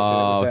 So I did it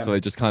with Oh, so them. they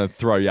just kind of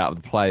throw you out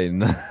of the plane.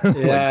 Like Yeah, good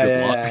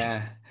yeah, luck. yeah,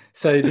 yeah.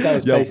 So that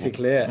was Yeah.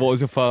 basically it. What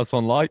was your first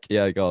one like?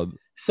 Yeah, God.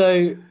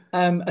 So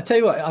I tell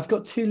you what, I've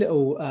got two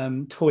little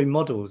toy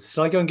models.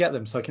 Should I go and get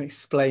them so I can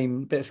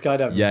explain a bit of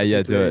skydiving Yeah, for yeah.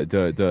 people Do who? it.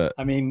 Do it. Do it.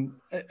 I mean,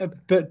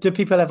 but do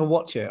people ever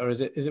watch it, or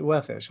is it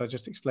worth it? Should I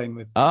just explain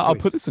with I'll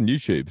put voice? this on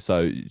YouTube, so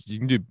you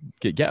can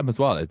get them as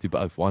well. Let's do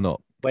both. Why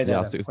not? Wait there Yeah,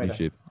 I'll then. stick this on Wait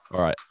there. YouTube.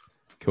 All right.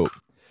 Cool.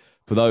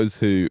 For those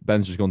who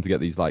Ben's just gone to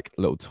get these like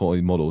little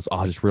toy models. Oh,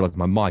 I just realized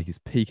my mic is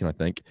peaking, I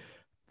think.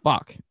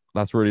 Fuck.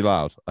 That's really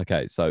loud.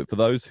 Okay, so for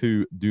those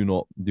who do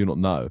not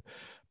know,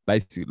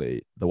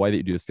 basically the way that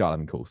you do a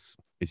skydiving course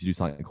is you do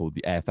something called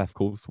the AFF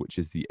course, which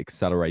is the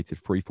accelerated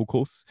freefall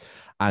course.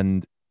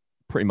 And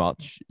pretty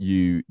much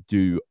you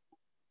do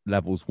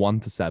levels 1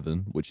 to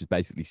 7, which is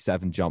basically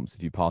 7 jumps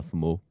if you pass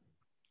them all.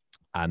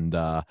 And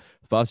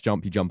first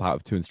jump, you jump out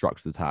with two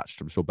instructors attached.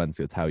 I'm sure Ben's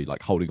going to tell you,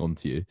 like holding on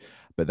to you.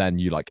 But then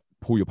you like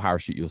pull your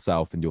parachute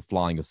yourself and you're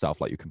flying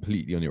yourself like you're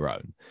completely on your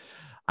own.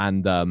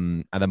 And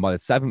then by the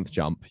seventh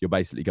jump, you're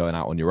basically going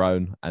out on your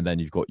own. And then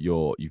you've got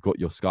your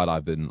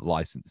skydiving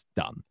license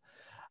done.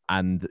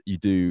 And you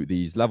do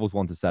these levels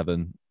 1 to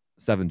 7,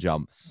 7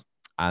 jumps.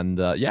 And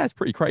yeah, it's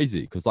pretty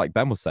crazy because like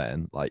Ben was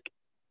saying, like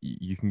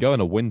you can go in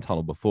a wind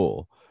tunnel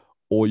before,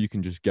 or you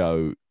can just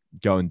go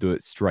and do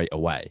it straight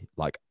away.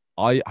 Like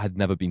I had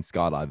never been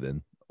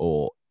skydiving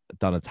or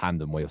done a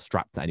tandem where you're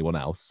strapped to anyone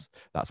else.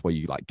 That's where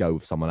you like go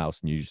with someone else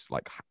and you just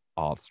like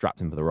are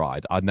strapped in for the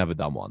ride. I'd never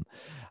done one.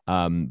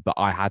 But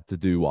I had to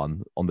do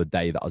one on the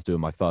day that I was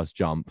doing my first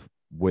jump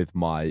with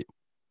my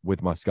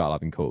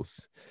skydiving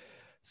course.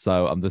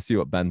 So I'm to see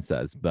what Ben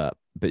says, but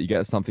you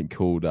get something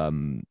called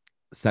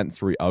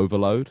sensory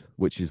overload,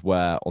 which is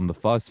where on the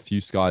first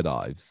few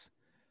skydives,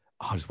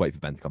 I'll just wait for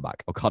Ben to come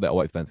back. I'll cut it. I'll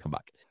wait for Ben to come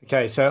back.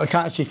 Okay, so I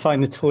can't actually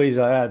find the toys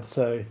I had,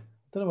 so I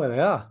don't know where they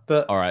are.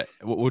 But All right,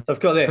 I've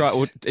got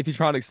this. if you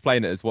try and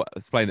explain it as well,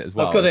 I've got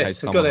in this.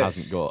 case I've got someone this.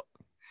 hasn't got.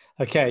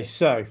 Okay,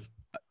 so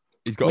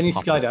He's got when a you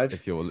puppet, skydive,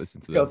 if you're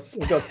listening to got, this.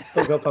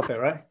 I've got a puppet,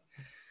 right?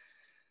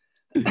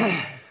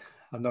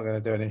 I'm not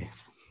going to do any.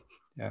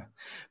 Yeah,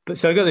 but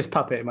so I got this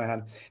puppet in my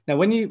hand. Now,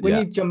 when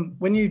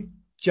you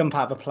jump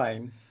out of a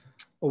plane,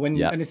 or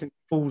when anything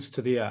falls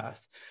to the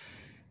earth,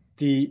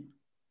 the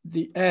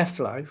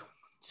airflow.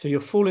 So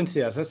you're falling to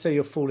the earth. Let's say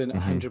you're falling at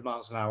 100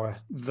 miles an hour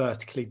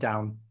vertically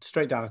down,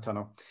 straight down a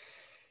tunnel.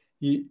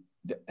 The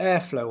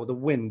airflow or the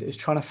wind is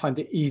trying to find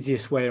the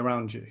easiest way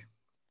around you.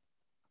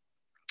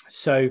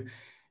 So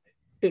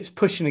it's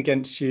pushing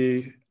against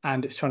you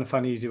and it's trying to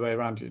find the easy way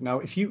around you. Now,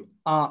 if you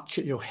arch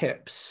at your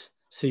hips,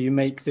 so you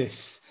make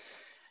this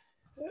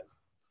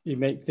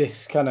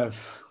kind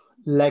of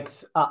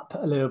legs up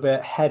a little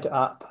bit, head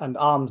up and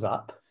arms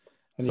up.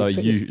 And So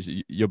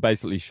you're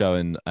basically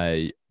showing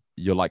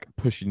you're like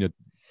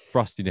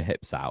thrusting your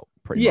hips out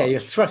pretty much. You're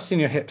thrusting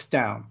your hips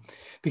down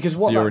because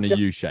so you're in a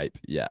U shape.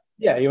 Yeah,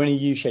 you're in a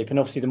U shape, and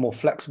obviously the more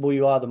flexible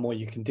you are, the more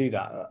you can do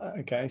that.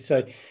 Okay,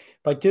 so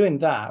by doing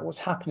that, what's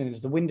happening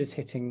is the wind is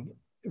hitting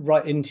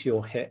right into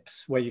your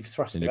hips where you've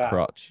thrust in it your out.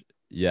 crotch.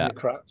 Yeah, your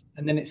crotch,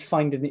 and then it's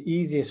finding the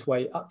easiest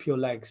way up your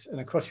legs and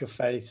across your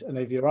face and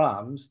over your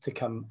arms to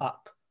come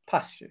up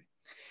past you.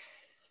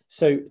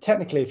 So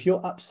technically, if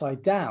you're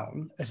upside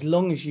down, as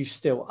long as you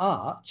still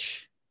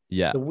arch,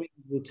 the wind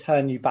will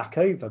turn you back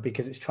over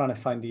because it's trying to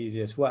find the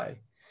easiest way.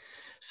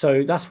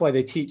 So that's why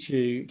they teach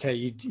you, okay,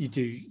 you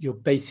do your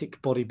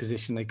basic body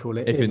position, they call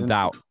it. If in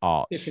doubt,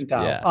 arch. If in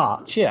doubt,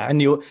 arch,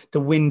 and the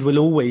wind will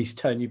always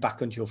turn you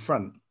back onto your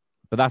front.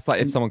 But that's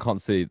like, if someone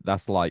can't see,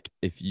 that's like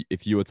if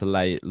you were to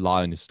lie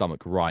on your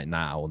stomach right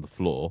now on the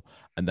floor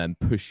and then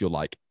push your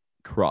like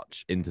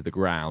crutch into the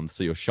ground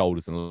so your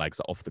shoulders and legs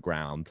are off the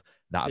ground,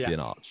 that would be an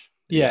arch.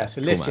 Yeah, so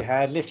lift your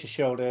head, lift your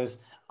shoulders,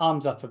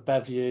 arms up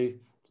above you,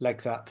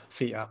 legs up,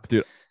 feet up.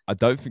 Dude, I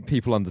don't think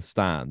people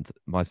understand,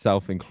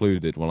 myself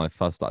included, when I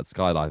first started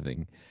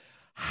skydiving,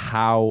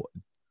 how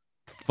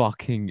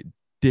fucking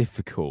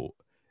difficult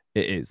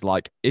it is.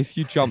 Like, if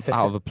you jumped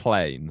out of a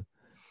plane,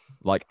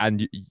 like,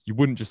 and you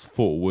wouldn't just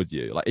fall, would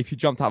you? Like, if you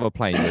jumped out of a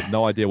plane, you had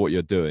no idea what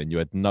you're doing, you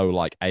had no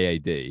like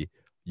AAD,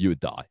 you would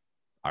die,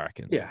 I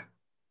reckon.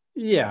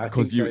 Yeah,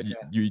 because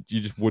you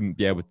just wouldn't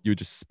be able. You would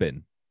just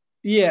spin.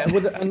 Yeah,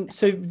 well, and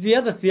so the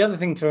other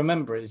thing to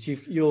remember is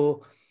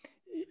you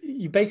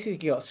basically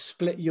got to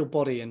split your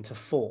body into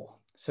four.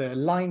 So a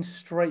line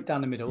straight down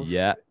the middle.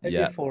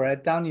 Your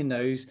forehead, down your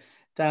nose,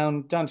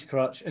 down to your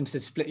crotch, and to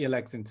split your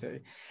legs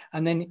into.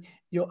 And then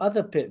your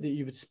other bit that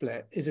you would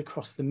split is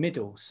across the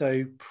middle.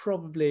 So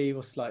probably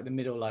what's like the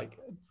middle, like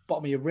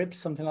bottom of your ribs,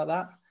 something like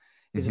that,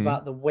 is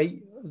about the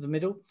weight of the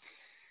middle.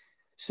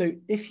 So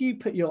if you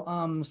put your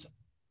arms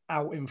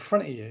out in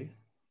front of you,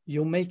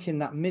 you're making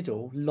that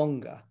middle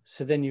longer.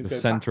 So then you go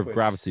center backwards. Of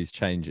gravity is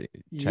changes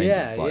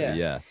slightly.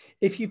 Yeah.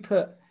 If you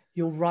put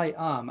your right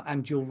arm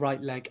and your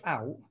right leg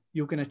out,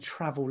 you're going to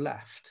travel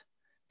left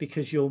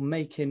because you're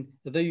making,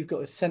 although you've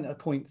got a center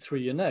point through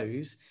your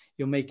nose,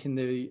 you're making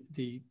the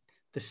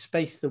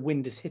space the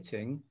wind is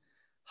hitting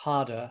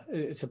harder.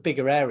 It's a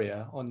bigger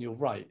area on your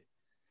right.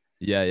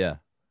 Yeah.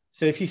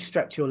 So if you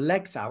stretch your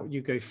legs out,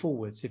 you go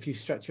forwards. If you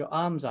stretch your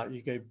arms out,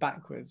 you go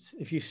backwards.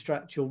 If you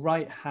stretch your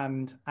right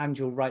hand and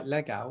your right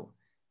leg out,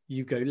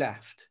 you go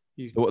left.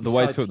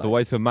 The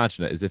way to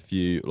imagine it is if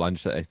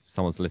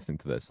someone's listening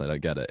to this and they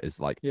don't get it, is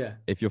like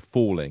if you're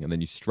falling and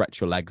then you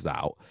stretch your legs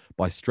out,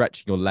 by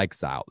stretching your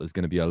legs out, there's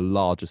going to be a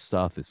larger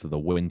surface for the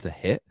wind to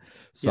hit.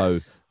 So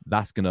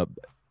that's going to,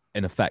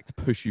 in effect,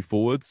 push you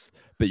forwards.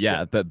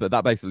 But but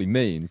that basically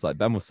means, like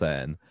Ben was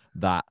saying,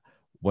 that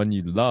when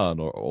you learn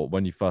or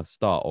when you first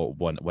start or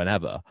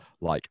whenever,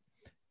 like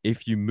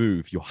if you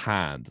move your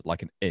hand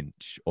like an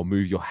inch or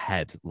move your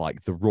head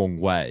like the wrong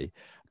way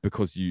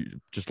because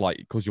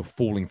you're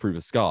falling through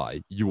the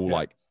sky, you will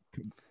like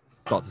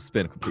start to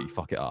spin and completely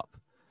fuck it up.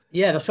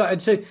 Yeah, that's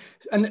right.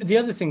 And the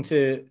other thing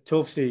to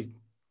obviously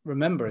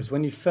remember is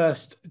when you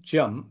first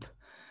jump,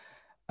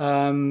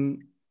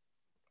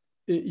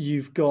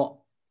 you've got,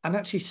 and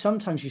actually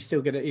sometimes you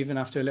still get it even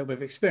after a little bit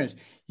of experience,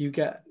 you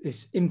get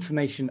this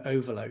information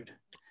overload.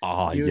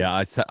 Oh, I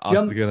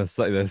was going to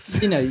say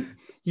this.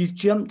 You've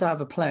jumped out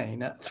of a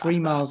plane at 3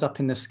 miles up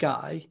in the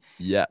sky.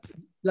 Yep.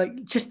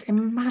 Like, just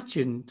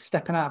imagine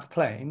stepping out of a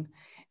plane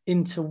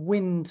into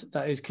wind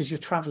that is, because you're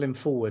traveling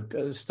forward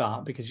at the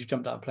start because you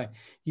jumped out of a plane.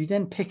 You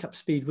then pick up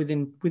speed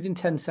within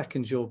 10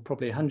 seconds, you're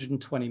probably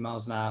 120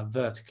 miles an hour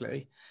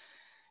vertically.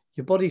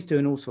 Your body's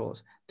doing all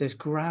sorts. There's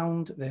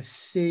ground, there's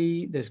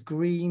sea, there's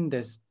green,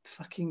 there's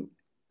fucking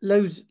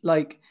loads.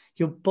 Like,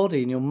 your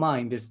body and your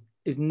mind is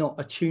not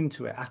attuned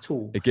to it at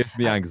all. It gives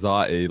me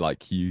anxiety,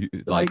 like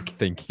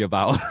thinking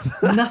about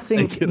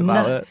nothing.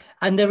 It.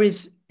 And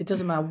it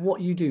doesn't matter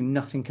what you do,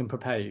 nothing can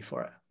prepare you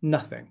for it.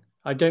 Nothing.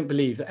 I don't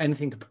believe that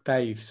anything can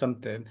prepare you for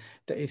something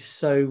that is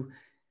so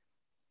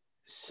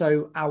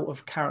so out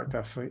of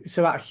character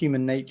so out of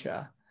human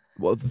nature.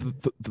 Well,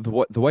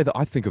 the way that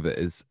I think of it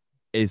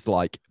is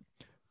like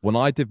when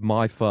I did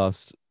my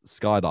first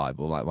skydive,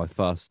 or like my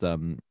first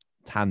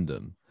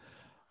tandem,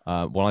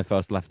 when I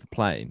first left the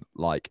plane,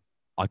 like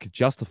I could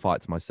justify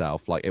it to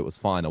myself, like it was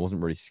fine. I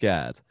wasn't really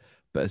scared.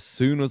 But as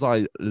soon as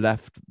I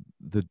left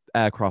the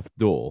aircraft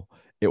door,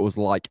 it was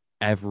like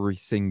every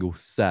single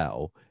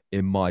cell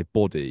in my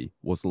body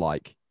was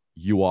like,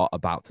 you are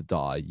about to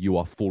die. You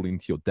are falling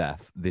to your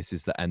death. This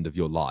is the end of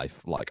your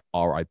life. Like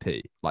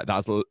RIP. Like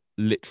that's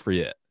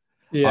literally it.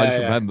 Yeah,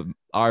 yeah.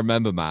 I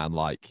remember, man,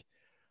 like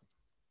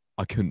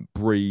I couldn't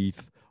breathe.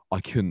 I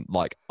couldn't,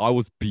 like, I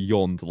was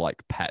beyond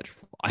like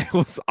petrified.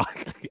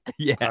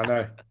 Yeah. I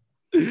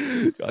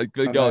know.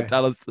 Go on,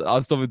 tell us.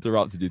 I'll stop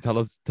interrupting you. Tell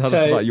us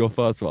So- about your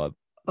first one.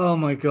 Oh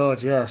my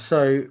God, yeah.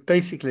 So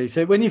basically,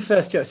 so when you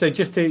first so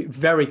just to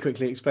very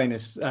quickly explain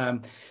this,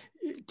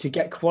 to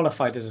get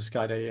qualified as a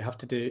skydiver, you have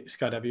to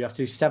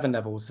do 7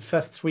 levels. The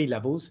first 3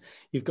 levels,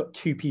 you've got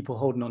 2 people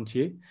holding on to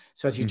you.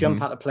 So as you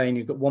jump out of the plane,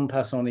 you've got 1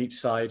 person on each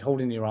side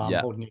holding your arm,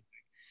 Yeah. holding you.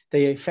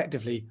 They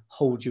effectively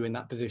hold you in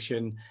that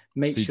position,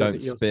 make So you sure don't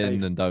that you're spin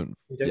safe. and don't.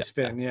 You don't Yeah.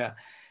 spin, yeah.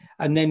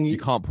 And then You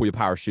can't pull your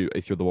parachute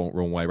if you're the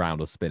wrong way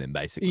around or spinning,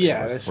 basically.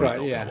 Yeah, or it's that's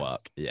probably right, not gonna yeah.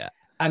 work. Yeah.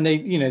 and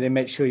they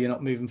make sure you're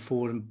not moving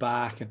forward and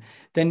back. And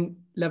then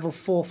level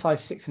 4,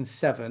 5, 6, and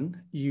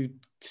 7, you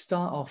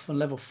start off on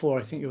level 4.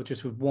 I think you're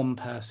just with 1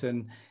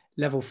 person.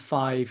 Level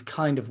 5,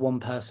 kind of 1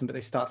 person, but they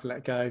start to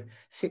let go.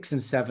 6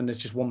 and 7, there's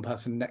just 1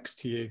 person next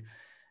to you,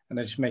 and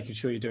they're just making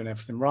sure you're doing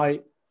everything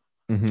right.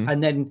 Mhm.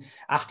 And then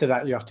after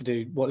that, you have to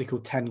do what they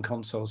call 10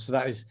 consoles. So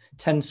that is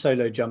 10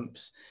 solo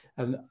jumps,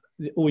 and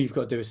all you've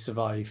got to do is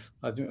survive.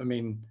 I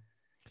mean,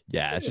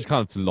 Yeah, it's just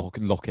kind of to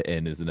lock it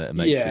in, isn't it? And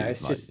make Yeah, sure you,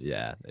 it's like, just-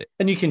 yeah.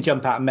 and you can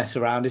jump out and mess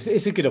around.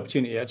 It's a good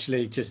opportunity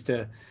actually, just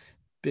to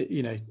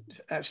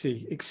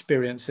actually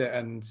experience it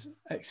and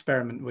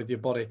experiment with your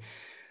body.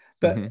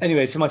 But Mhm.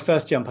 anyway, so my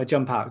first jump, I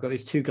jump out. I've got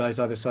these 2 guys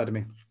either side of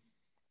me.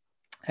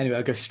 Anyway,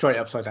 I go straight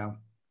upside down,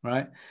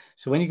 right?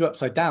 So when you go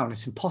upside down,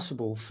 it's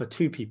impossible for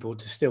 2 people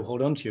to still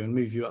hold on to you and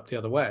move you up the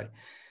other way.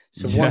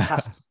 So Yeah.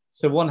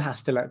 one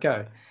has to let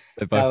go.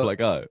 They both Now- let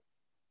go.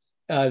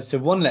 So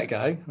one let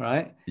go,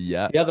 right?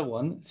 Yeah. The other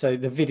one, so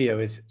the video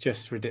is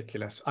just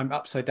ridiculous. I'm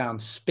upside down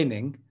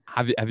spinning.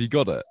 Have you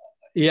got it?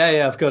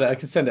 Yeah, I've got it. I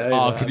can send it over.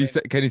 Oh, can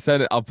you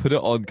send it? I'll put it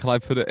on. Can I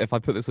put it? If I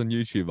put this on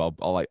YouTube,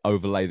 I'll like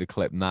overlay the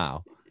clip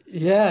now.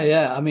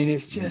 Yeah. I mean,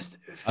 it's just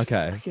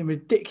Okay. fucking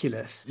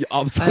ridiculous. Yeah,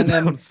 upside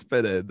down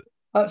spinning.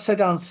 Upside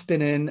down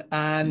spinning,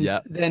 and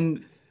Yeah.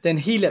 then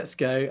he lets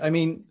go. I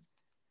mean,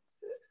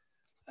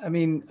 I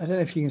don't know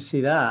if you can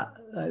see that.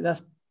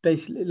 That's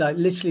basically like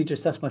literally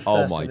just that's my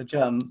first my- ever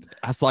jump.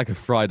 That's like a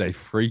Friday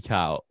freak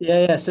out.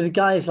 Yeah. So the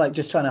guy is like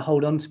just trying to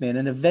hold on to me, and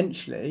then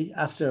eventually,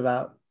 after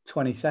about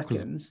 20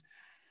 seconds,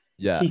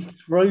 Yeah. he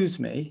throws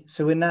me.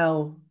 So we're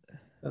now.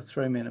 They'll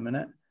throw me in a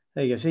minute.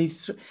 There you go.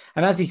 So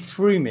and as he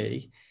threw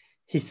me,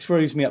 he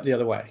throws me up the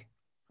other way.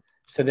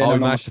 So then Oh, he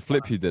I'm on managed my to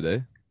flip front. you,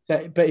 did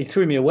he? But he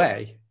threw me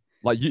away.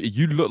 Like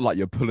you look like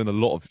you're pulling a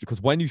lot of,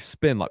 because when you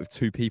spin like with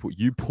 2 people,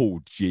 you pull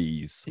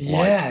G's.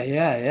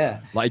 Yeah.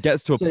 Like it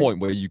gets to a So- point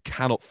where you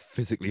cannot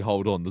physically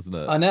hold on, doesn't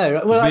it? I know.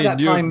 Right? Well, like that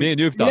time, me and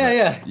you have done it.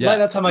 Yeah. Yeah. Like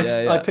that time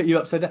Yeah. I put you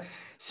upside down.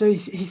 So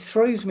he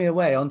throws me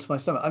away onto my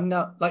stomach. I'm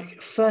now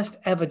like first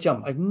ever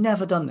jump. I've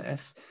never done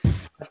this.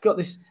 I've got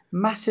this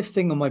massive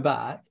thing on my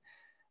back,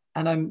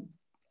 and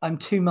I'm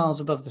 2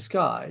 miles above the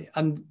sky.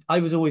 And I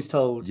was always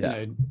told,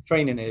 Yeah.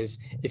 training is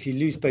if you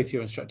lose both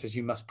your instructors,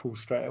 you must pull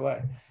straight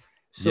away.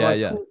 So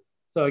Yeah. pull,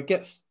 so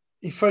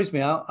he throws me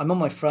out. I'm on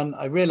my front.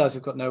 I realize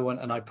I've got no one,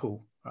 and I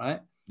pull.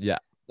 Right. Yeah.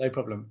 No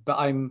problem. But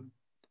I'm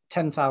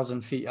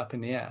 10,000 feet up in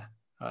the air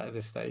right, at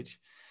this stage.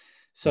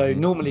 So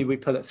normally we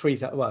pull at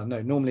 3,000. Well,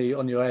 no, normally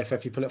on your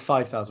AFF you pull at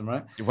 5,000,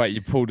 right? Wait,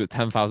 you pulled at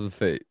 10,000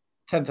 feet.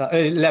 10,000,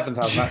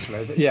 11,000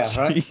 actually. But yeah,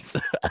 right.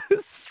 Jesus.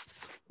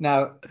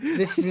 Now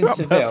this is in You're up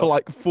there for Seville.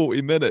 like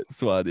 40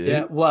 minutes, weren't you?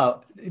 Yeah.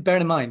 Well,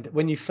 bearing in mind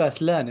when you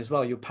first learn as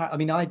well,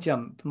 I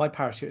jump. My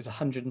parachute is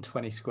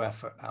 120 square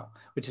foot now,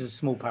 which is a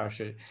small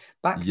parachute.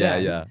 Back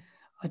then, Yeah.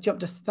 I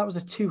jumped. That was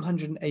a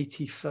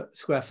 280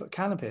 square foot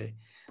canopy.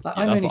 Like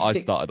Yeah, that's what I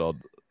started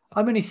on.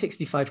 I'm only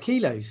 65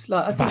 kilos.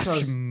 Like I think I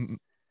was.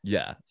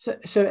 Yeah.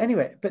 So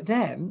anyway, but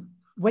then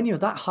when you're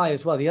that high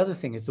as well, the other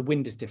thing is the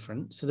wind is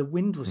different. So the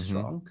wind was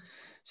strong.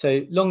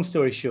 So long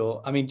story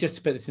short, I mean, just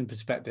to put this in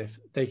perspective,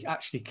 they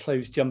actually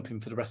closed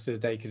jumping for the rest of the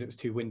day because it was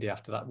too windy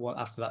after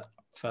that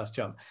first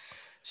jump.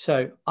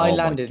 So I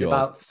landed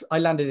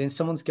in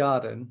someone's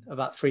garden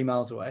about 3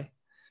 miles away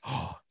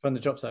from the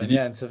drop zone.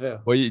 In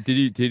Seville. Was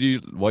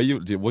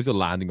your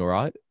landing all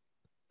right?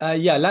 I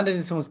landed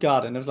in someone's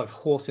garden. There was like a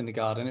horse in the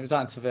garden. It was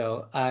out in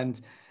Seville, and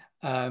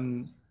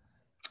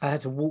I had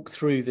to walk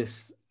through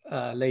this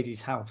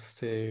lady's house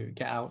to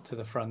get out to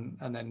the front,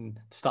 and then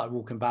started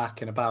walking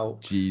back. And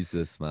about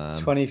Jesus, man.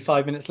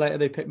 25 minutes later,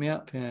 they picked me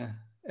up. Yeah,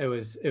 it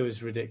was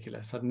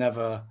ridiculous. And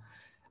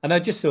I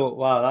just thought,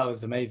 wow, that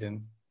was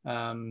amazing.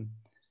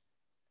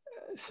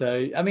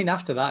 So I mean,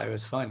 after that, it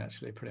was fine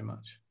actually, pretty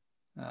much.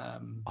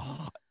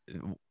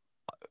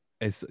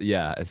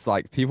 it's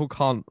like people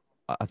can't.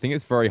 I think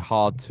it's very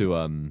hard to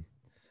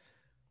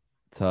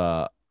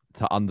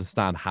to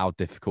understand how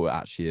difficult it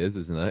actually is,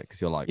 isn't it?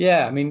 Because you're like,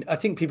 Yeah, I mean, I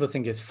think people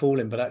think it's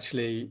falling, but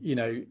actually,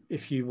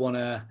 if you want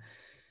to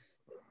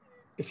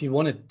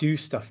do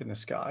stuff in the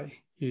sky,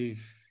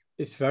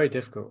 it's very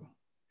difficult.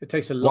 It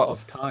takes a lot well,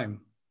 of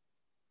time.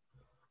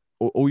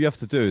 all you have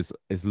to do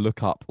is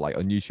look up like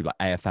on YouTube like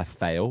AFF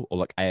fail or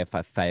like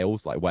AFF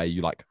fails, like where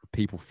you like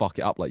people fuck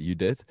it up like you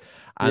did,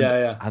 and Yeah,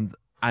 yeah,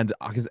 and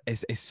I guess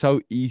it's so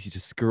easy to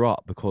screw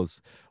up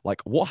because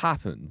like what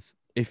happens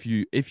if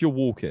you're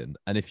walking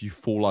and if you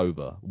fall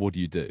over, what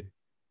do?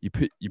 You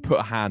put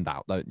a hand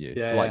out, don't you,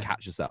 yeah, to like yeah.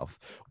 catch yourself?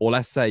 Or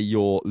let's say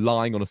you're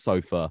lying on a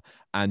sofa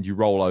and you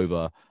roll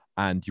over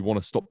and you want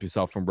to stop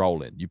yourself from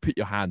rolling. You put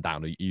your hand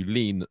down, or you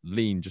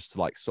lean just to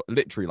like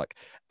literally like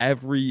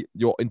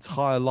your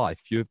entire life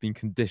you have been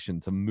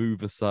conditioned to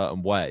move a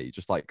certain way,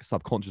 just like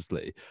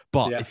subconsciously.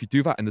 But Yeah, if you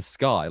do that in the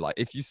sky, like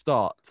if you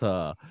start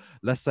to,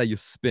 let's say you're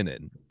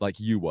spinning like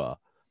you were,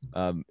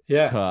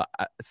 yeah. to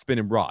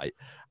spinning right,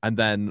 and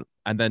then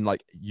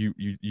like you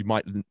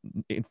might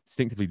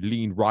instinctively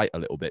lean right a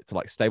little bit to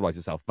like stabilize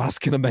yourself. That's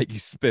gonna make you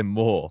spin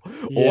more,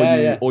 Yeah,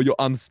 yeah. or you're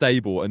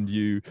unstable and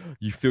you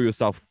feel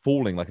yourself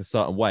falling like a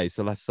certain way.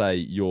 So let's say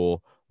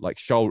you're like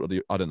shoulder,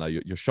 I don't know,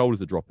 your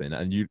shoulders are dropping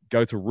and you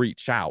go to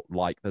reach out,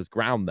 like there's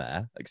ground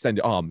there, extend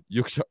your arm,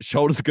 your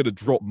shoulders are going to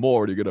drop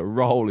more and you're going to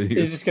roll and you're You're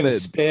going to just going to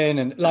spin. spin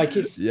and like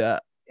Yeah.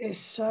 it's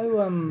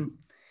so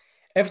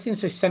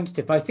everything's so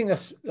sensitive. But I think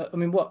I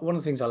mean, one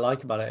of the things I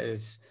like about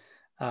it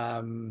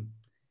um,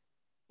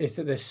 is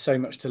that there's so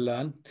much to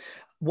learn.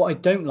 What I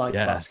don't like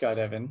about Yes.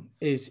 skydiving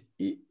is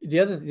the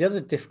other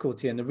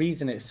difficulty, and the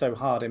reason it's so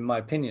hard, in my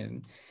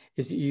opinion,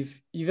 is that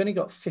you've only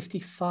got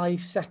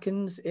 55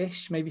 seconds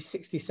ish, maybe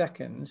 60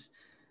 seconds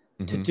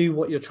to Hmm. do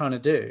what you're trying to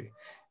do.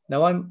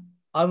 Now I'm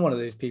one of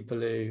those people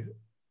who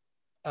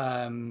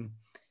um,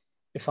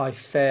 if I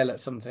fail at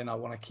something, I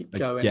want to keep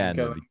going and Again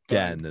going and and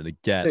going. again and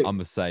again. So I'm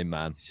the same,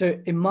 man. so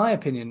in my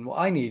opinion, what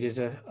I need is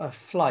a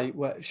flight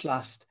which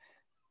lasts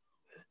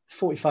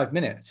 45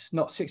 minutes,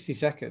 not 60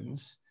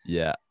 seconds,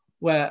 Yeah.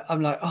 where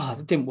I'm like, oh,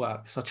 that didn't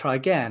work. So I'll try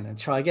again and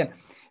try again.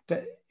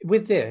 But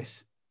with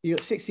this, you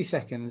got 60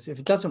 seconds. If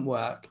it doesn't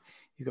work,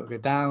 you've got to go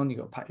down, you've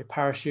got to pack your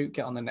parachute,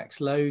 get on the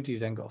next load. You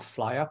then got to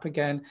fly up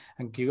again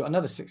and you got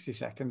another 60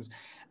 seconds.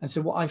 And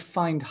so what I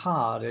find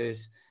hard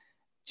is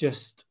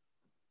just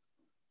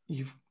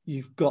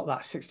you've got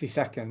that 60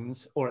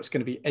 seconds, or it's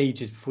going to be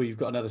ages before you've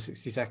got another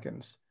 60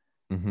 seconds.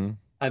 Hmm.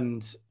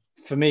 And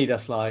for me,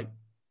 that's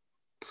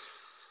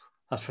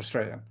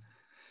frustrating.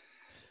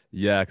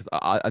 Yeah, because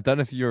I don't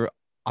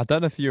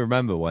know if you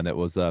remember when it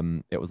was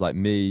like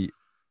me,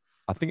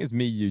 I think it's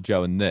me, you,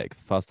 Joe, and Nick,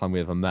 the first time we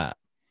ever met.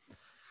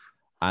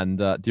 And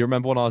do you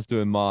remember when I was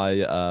doing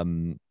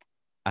my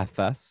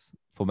FS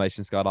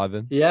formation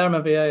skydiving? Yeah, I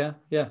remember. Yeah, yeah,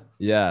 yeah.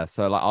 Yeah,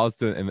 so like I was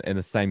doing in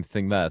the same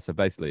thing there. So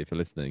basically, if you're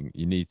listening,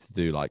 you need to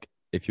do like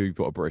if you've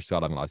got a British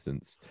skydiving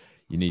license,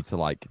 you need to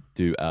like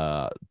do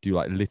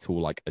like little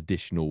like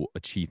additional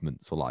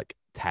achievements or like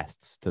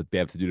tests to be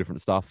able to do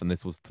different stuff. And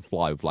this was to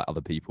fly with like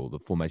other people, the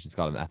formation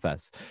skydiving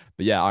FS.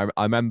 But yeah,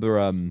 I remember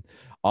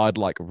I'd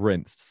like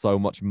rinsed so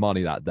much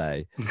money that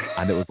day,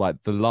 and it was like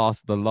the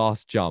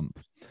last jump,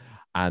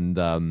 and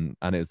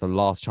it was the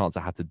last chance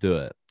I had to do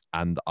it.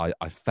 And I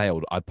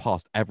failed. I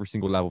passed every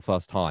single level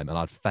first time, and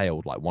I'd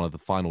failed like one of the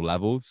final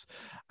levels.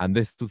 And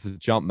this was a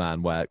jump,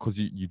 man, where because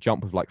you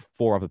jump with like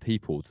four other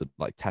people to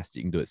like test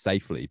you can do it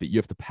safely, but you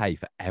have to pay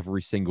for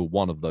every single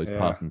one of those Yeah,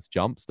 person's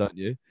jumps, don't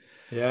you?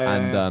 yeah,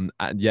 yeah,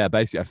 And yeah,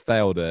 basically I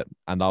failed it,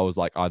 and I was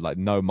like, I had like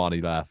no money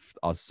left.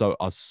 I was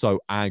so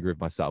angry with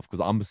myself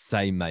because I'm the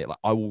same, mate. Like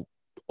I will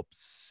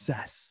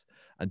obsess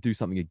and do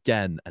something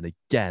again and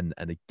again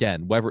and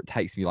again, whether it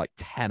takes me like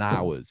 10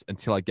 hours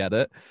until I get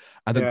it.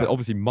 And then, but yeah.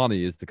 obviously,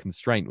 money is the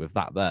constraint with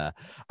that there.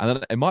 And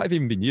then it might have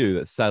even been you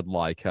that said,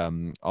 like, I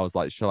was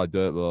like, shall I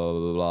do it? Blah, blah,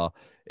 blah, blah.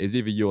 It's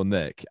either you or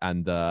Nick.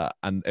 And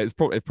it's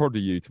probably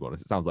you, to be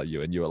honest. It sounds like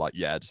you. And you were like,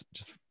 yeah,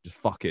 just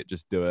fuck it.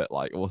 Just do it.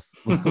 Like, what's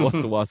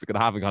the worst that could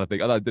happen kind of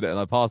thing. And I did it and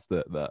I passed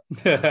it. But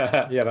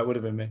Yeah, that would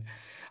have been me.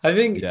 I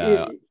think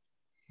yeah.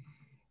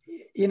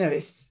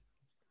 it's.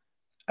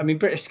 I mean,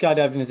 British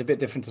skydiving is a bit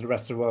different to the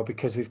rest of the world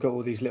because we've got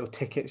all these little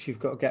tickets you've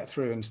got to get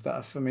through and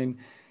stuff. I mean,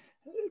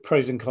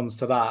 pros and cons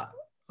to that.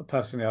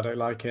 Personally, I don't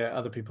like it.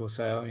 Other people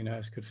say, oh,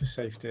 it's good for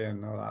safety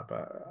and all that.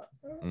 But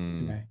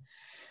Mm.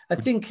 I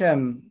think I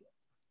mean,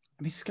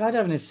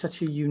 skydiving is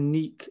such a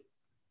unique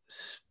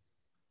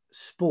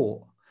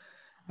sport,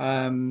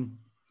 but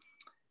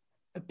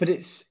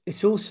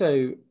it's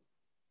also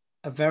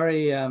a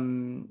very how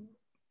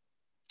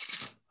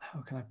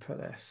can I put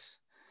this?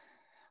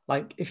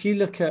 Like, if you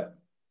look at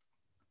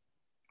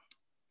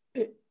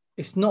it,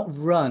 it's not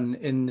run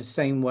in the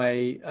same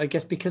way, I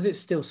guess, because it's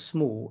still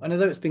small. And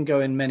although it's been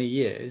going many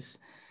years,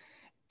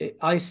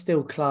 I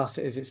still class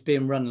it as it's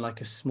being run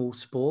like a small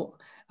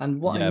sport. And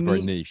what I Yeah, very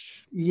mean,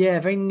 niche. yeah,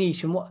 very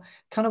niche. And what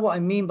I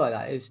mean by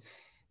that is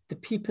the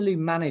people who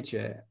manage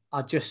it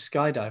are just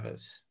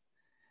skydivers.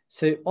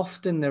 So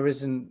often there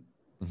isn't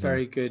Hmm.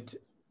 very good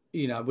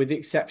you know, with the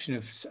exception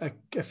of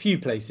a few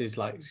places,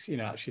 like, you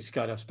know, actually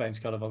Skydive Spain,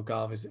 Skydive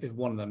Algarve is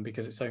one of them,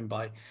 because it's owned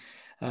by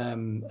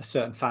a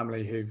certain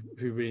family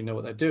who really know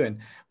what they're doing.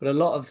 But a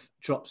lot of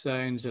drop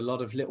zones, a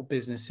lot of little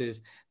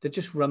businesses, they're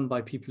just run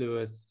by people who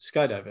are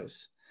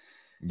skydivers.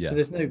 So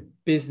there's no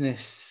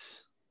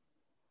business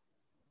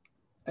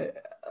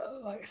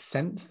like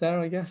sense there,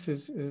 I guess.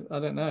 Is I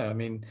don't know. I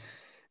mean,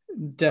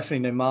 definitely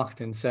no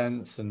marketing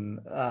sense, and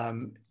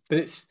but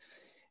it's,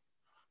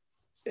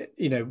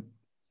 you know,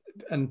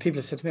 and people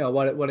have said to me, "Oh,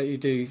 why don't you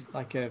do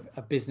like a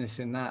business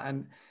in that?"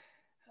 And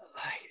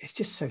like, it's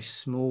just so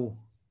small.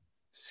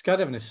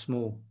 Skydiving is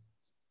small,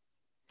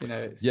 you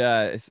know.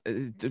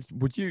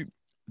 Would you?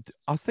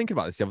 I was thinking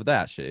about this the other day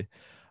actually.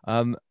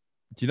 Do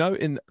you know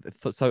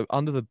so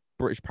under the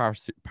British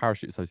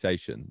Parachute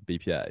Association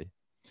 (BPA),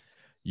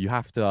 you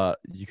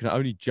can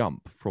only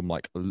jump from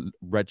like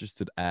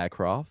registered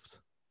aircraft.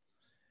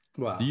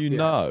 Wow. Do you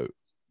know?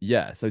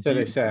 Yeah. So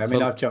they say. I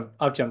mean, I've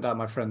jumped out of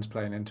my friend's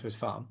plane into his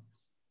farm.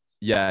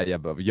 Yeah,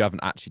 but you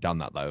haven't actually done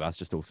that though. That's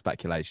just all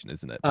speculation,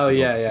 isn't it? Oh,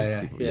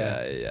 Because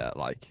yeah.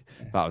 Like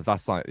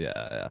that's like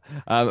yeah.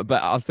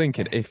 But I was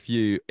thinking if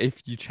you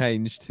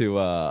change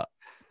to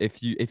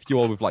if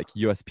you're with like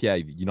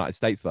USPA, the United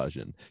States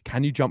version,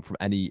 can you jump from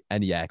any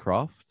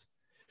aircraft?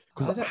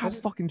 Because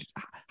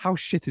how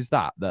shit is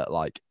that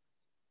like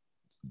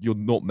you're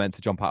not meant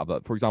to jump out of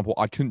it? For example,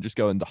 I couldn't just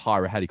go and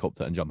hire a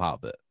helicopter and jump out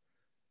of it.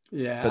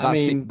 Yeah, but I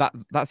mean,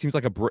 that seems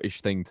like a British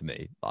thing to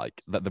me,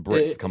 like that the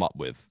Brits have come up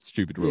with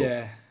stupid rule.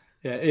 Yeah,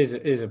 it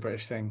is a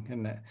British thing,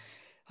 isn't it?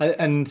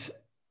 And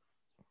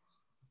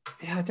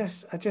yeah,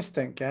 I just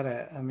don't get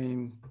it. I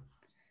mean,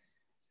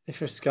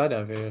 if you're a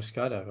skydiver, you're a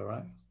skydiver,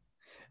 right?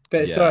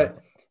 But it's all right.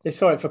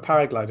 It's all right for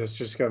paragliders to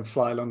just go and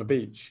fly along the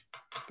beach.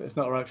 But it's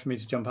not all right for me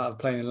to jump out of a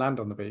plane and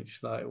land on the beach.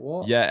 Like,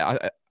 what? Yeah,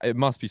 it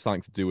must be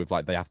something to do with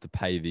like they have to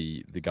pay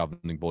the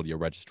governing body a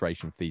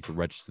registration fee to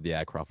register the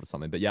aircraft or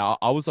something. But yeah,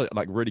 I was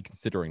like really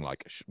considering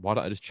like why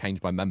don't I just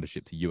change my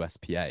membership to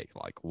USPA?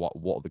 Like, what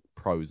are the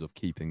pros of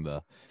keeping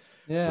the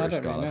British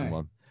skydiving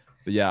one?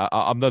 But yeah,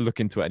 I'm gonna look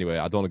into it anyway.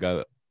 I don't want to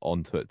go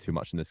onto it too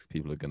much in this because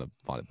people are gonna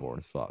find it boring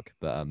as fuck.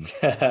 But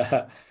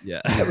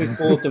yeah, we've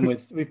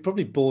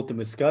probably bored them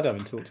with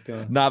skydiving talk, to be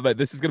honest. Nah, but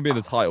this is gonna be in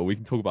the title. We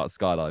can talk about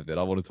skydiving.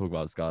 I want to talk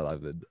about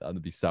skydiving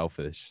and be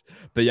selfish.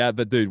 But yeah,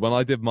 dude, when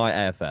I did my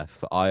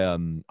AFF,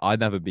 I'd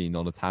never been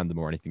on a tandem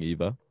or anything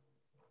either.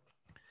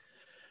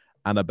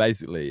 And I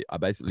basically.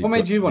 What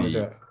made you want to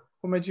do it?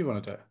 What made you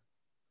want to do it?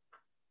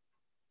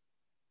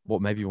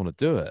 What made you want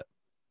to do it?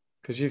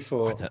 Because you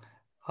thought,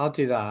 I'll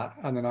do that,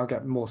 and then I'll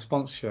get more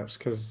sponsorships.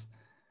 Because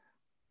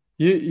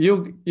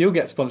you'll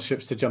get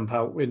sponsorships to jump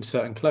out in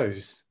certain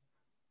clothes.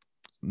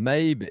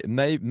 Maybe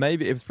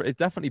it's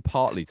definitely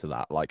partly to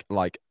that.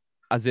 Like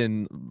as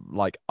in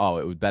like, oh,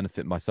 it would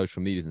benefit my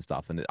social medias and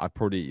stuff, and I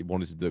probably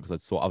wanted to do it because I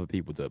saw other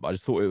people do it. But I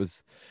just thought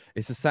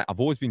it's a set. I've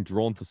always been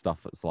drawn to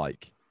stuff that's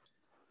like.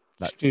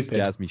 That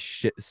scares me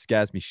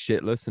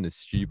shitless and is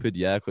stupid.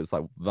 Yeah, because it's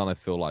like then I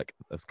feel like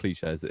as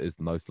cliche as it is,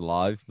 the most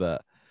alive.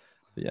 But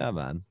yeah,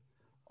 man.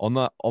 On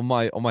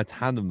my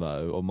tandem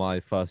though, on my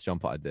first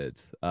jump I did,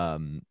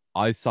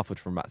 I suffered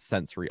from that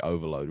sensory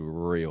overload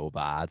real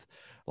bad.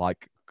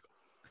 Like,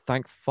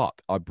 thank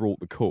fuck I brought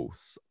the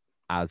course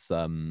as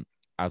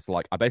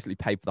like I basically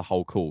paid for the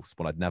whole course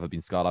when I'd never been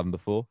skydiving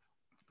before.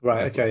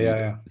 Right. Okay.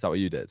 Yeah. Is that what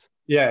you did?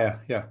 Yeah.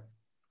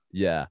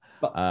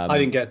 But I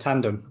didn't get a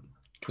tandem.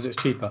 Because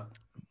it's cheaper.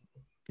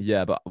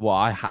 Yeah, but well,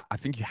 I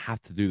think you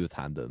have to do the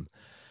tandem,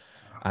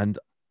 and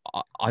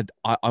I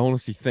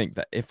honestly think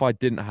that if I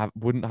didn't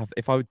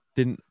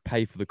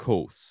pay for the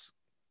course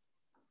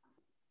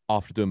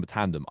after doing the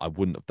tandem, I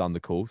wouldn't have done the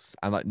course.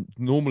 And like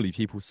normally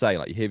people say,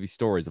 like you hear these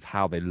stories of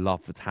how they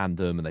love the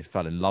tandem and they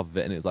fell in love with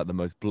it, and it was like the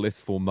most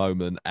blissful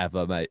moment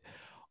ever, mate.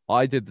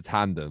 I did the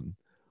tandem.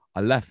 I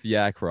left the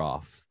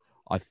aircraft.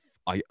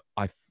 I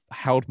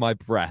held my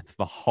breath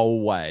the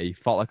whole way.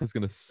 Felt like I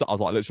was I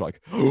was like literally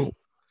like,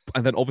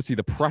 and then obviously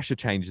the pressure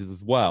changes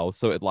as well.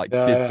 So it like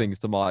did things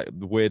to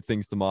the weird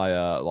things to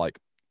my like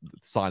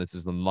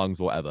sinuses and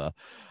lungs or whatever.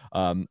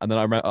 And then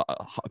I remember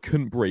I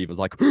couldn't breathe. I was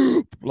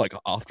like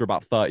after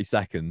about 30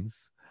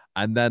 seconds,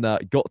 and then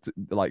got to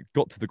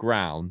the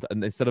ground,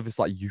 and instead of this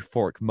like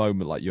euphoric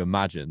moment like you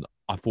imagine,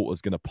 I thought I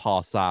was gonna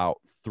pass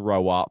out,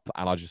 throw up,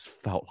 and I just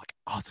felt like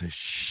utter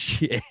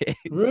shit.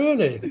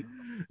 Really?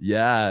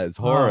 Yeah, it's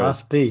horrible. Oh,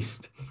 that's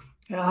beast.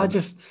 Yeah, I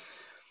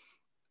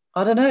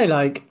don't know.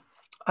 Like,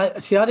 I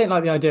didn't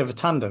like the idea of a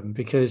tandem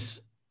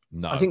because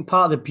I think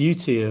part of the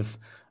beauty of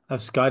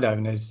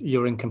skydiving is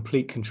you're in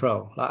complete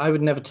control. Like, I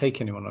would never take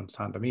anyone on a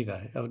tandem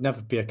either. I would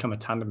never become a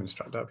tandem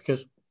instructor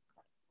because,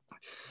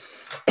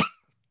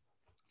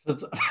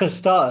 for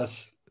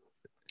starters,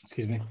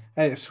 excuse me.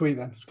 Hey, it's sweet,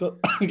 man. It's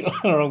got the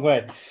wrong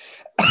way.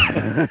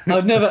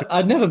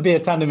 I'd never be a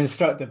tandem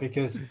instructor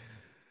because.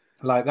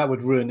 Like that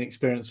would ruin the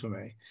experience for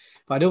me.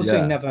 But I'd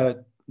also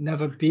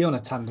never be on a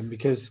tandem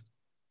because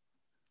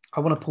I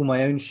want to pull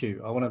my own chute.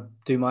 I want to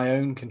do my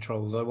own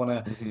controls. I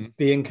want to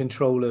be in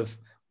control of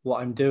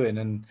what I'm doing.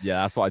 And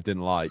yeah, that's what I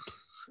didn't like.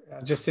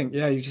 I just think,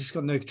 yeah, you just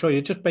got no control.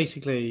 You're just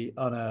basically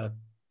on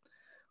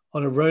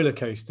a roller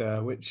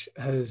coaster, which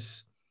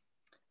has,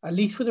 at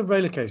least with a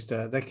roller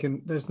coaster,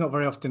 there's not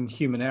very often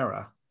human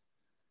error.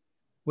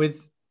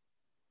 With,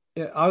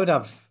 I would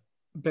have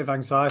a bit of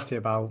anxiety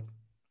about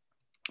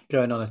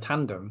going on a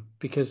tandem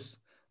because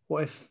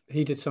what if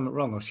he did something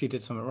wrong or she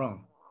did something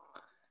wrong?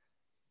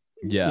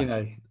 Yeah,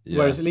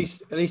 Whereas yeah.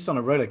 at least on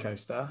a roller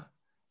coaster,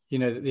 you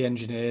know that the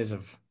engineers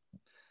have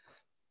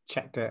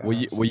checked it. Were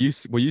And you were you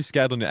were you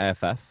scared on your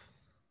AFF,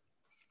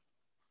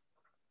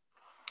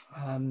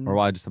 or am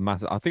I just a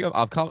massive? I think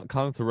I've come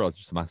to realize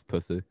just a massive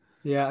pussy.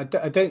 yeah, I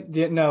don't.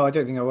 No, I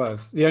don't think I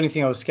was. The only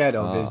thing I was scared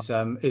of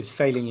Uh, is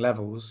failing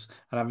levels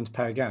and having to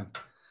pay again.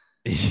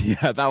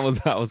 yeah, that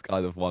was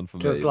kind of one for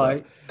Because me,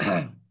 but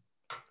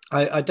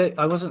like,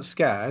 I wasn't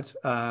scared.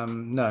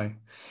 No,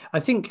 I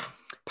think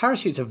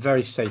parachutes are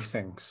very safe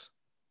things.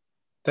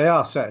 They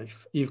are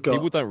safe. You've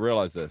people got don't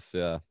realize this.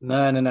 Yeah.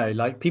 no.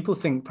 Like people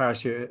think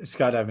parachute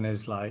skydiving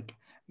is like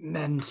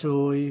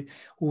mental,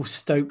 all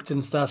stoked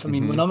and stuff. I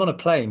mean, when Hmm. I'm on a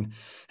plane,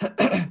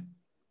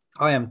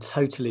 I am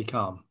totally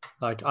calm.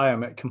 Like I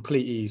am at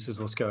complete ease with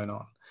what's going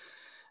on.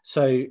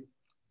 So,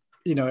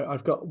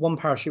 I've got one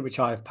parachute which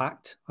I have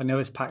packed. I know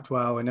it's packed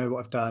well. I know what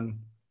I've done.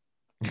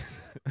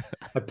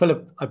 I pull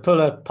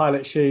a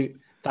pilot chute.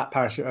 That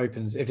parachute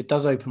opens. If it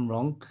does open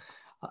wrong,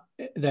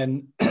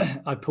 then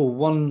I pull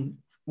one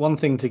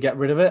thing to get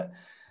rid of it.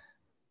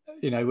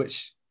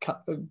 Which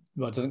it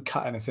doesn't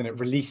cut anything. It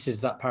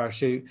releases that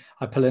parachute.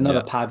 I pull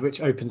another Yeah. pad,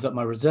 which opens up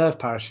my reserve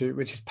parachute,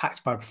 which is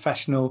packed by a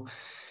professional.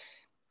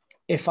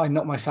 If I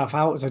knock myself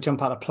out as I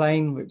jump out of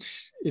plane,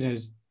 which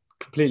is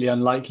completely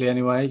unlikely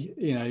anyway,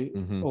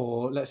 Hmm.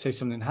 or let's say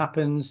something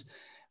happens,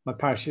 my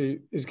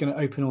parachute is going to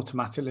open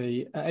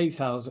automatically at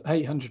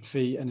 8,800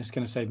 feet and it's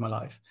going to save my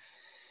life.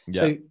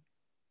 Yeah. So,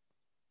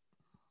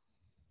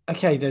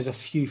 okay, there's a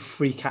few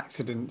freak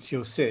accidents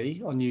you'll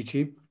see on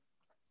YouTube,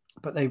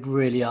 but they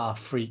really are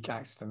freak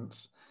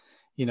accidents.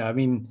 I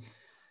mean,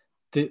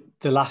 the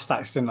last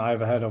accident I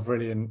ever heard of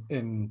really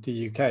in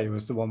the UK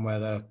was the one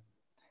where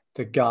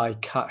the guy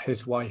cut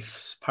his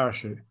wife's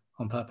parachute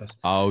on purpose.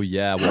 Oh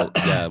yeah. Well,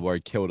 yeah. Where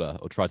he killed her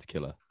or tried to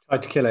kill her.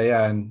 Tried to kill her,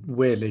 yeah, and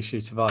weirdly she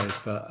survived.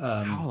 But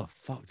How the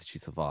fuck did she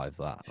survive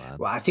that, man?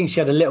 well, I think she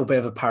had a little bit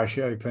of a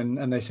parachute open,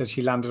 and they said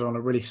she landed on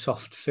a really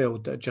soft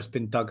field that had just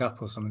been dug up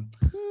or something.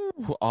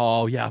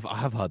 Oh yeah, I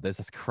have heard this.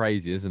 That's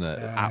crazy, isn't it?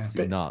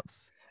 Absolutely But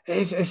nuts.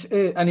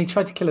 and he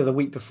tried to kill her the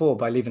week before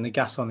by leaving the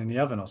gas on in the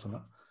oven or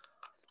something.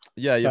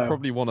 Yeah, you So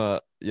probably want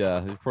to.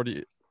 Yeah, you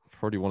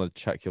probably want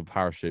to check your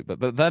parachute.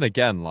 But then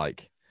again,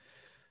 like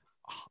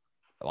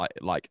I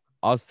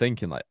was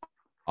thinking, like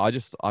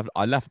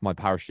I left my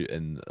parachute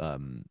in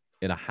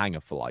a hangar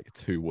for like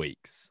 2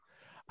 weeks,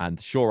 and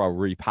sure I'll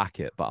repack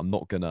it, but I'm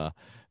not gonna.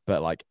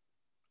 But like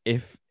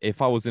if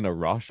I was in a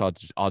rush, I'd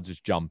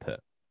just jump it.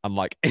 And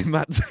like in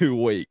that 2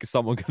 weeks,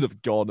 someone could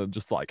have gone and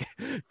just like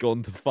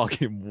gone to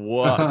fucking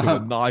work with a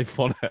knife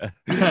on it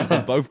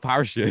on both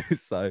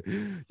parachutes. So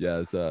yeah,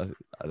 it's I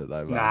don't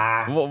know, man.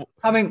 nah, What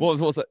I mean,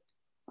 what's it?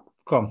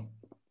 come on.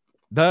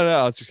 No,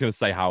 I was just gonna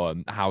say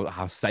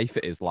how safe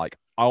it is. Like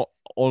I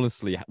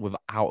honestly,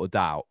 without a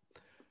doubt,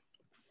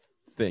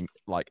 think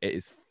like it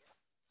is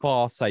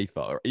far safer.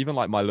 Or even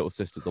like my little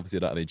sisters. Obviously, I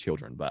don't have any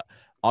children, but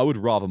I would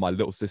rather my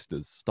little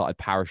sisters started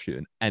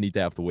parachuting any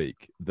day of the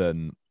week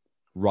than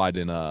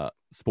riding a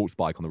sports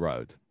bike on the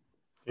road.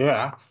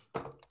 Yeah,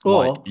 Like,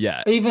 or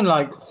yeah, even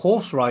like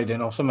horse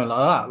riding or something like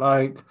that.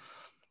 Like,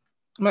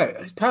 mate,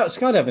 I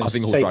skydiving's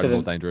think horse safer riding is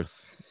more than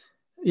dangerous.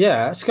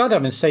 yeah,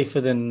 skydiving's safer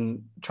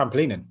than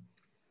trampolining.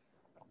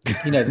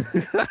 You know,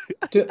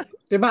 the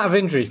amount of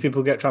injuries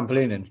people get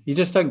trampolining, you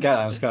just don't get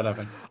that in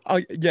skydiving. Oh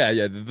yeah.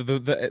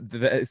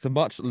 It's a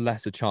much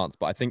lesser chance,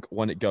 but I think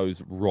when it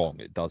goes wrong,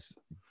 it does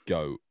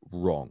go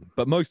wrong.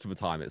 But most of the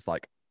time, it's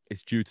like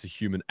it's due to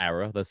human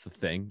error. That's the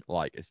thing.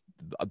 Like it's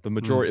the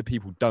majority of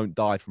people don't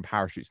die from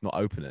parachutes not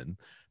opening.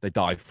 They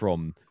die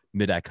from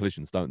mid-air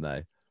collisions, don't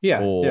they?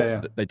 Yeah, Or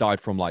yeah, they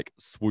died from like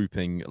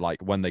swooping. Like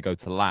when they go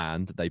to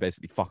land, they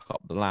basically fuck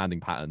up the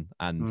landing pattern.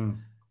 yeah. And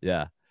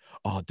yeah.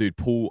 Oh, dude,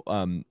 Paul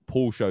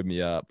showed me.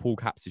 Paul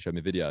Capsey showed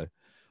me a video,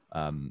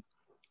 um,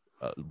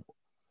 uh,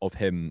 of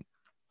him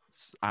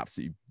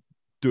absolutely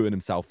doing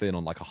himself in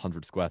on like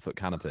 100 square foot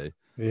canopy.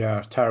 Yeah,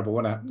 it's terrible,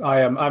 wasn't it? I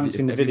haven't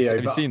seen the video,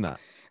 Have you but seen that or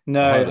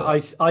no, heard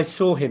it? I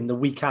saw him the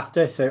week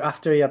after. So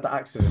after he had the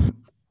accident,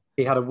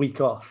 he had a week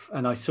off,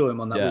 and I saw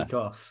him on that Yeah. week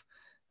off.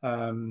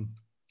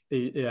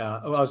 Yeah,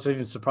 I was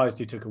even surprised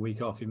he took a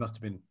week off. He must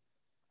have been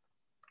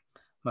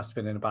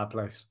in a bad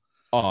place.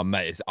 Oh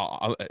mate,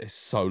 it's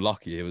so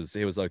lucky he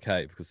was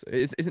okay because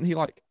isn't he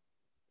like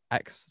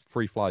ex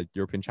free fly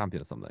European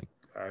champion or something?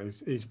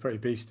 He's pretty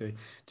beastly.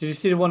 Did you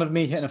see the one of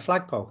me hitting a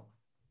flagpole?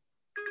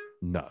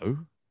 No.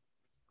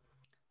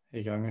 Here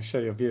you go. I'm going to show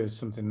your viewers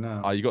something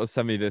now. Oh, you got to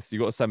send me this. You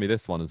got to send me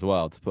this one as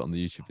well to put on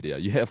the YouTube video.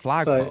 You hit a So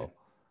flagpole.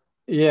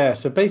 yeah,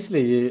 so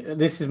basically,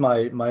 this is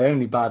my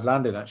only bad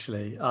landing.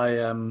 Actually,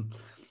 I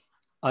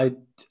I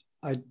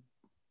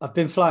I've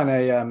been flying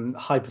a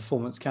high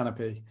performance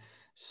canopy,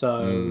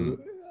 Mm.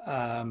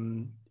 so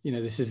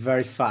this is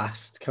very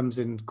fast, comes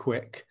in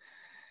quick,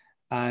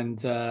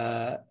 and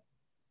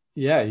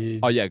yeah,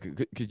 Oh yeah,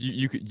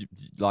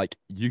 like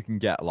you can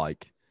get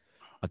like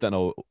I don't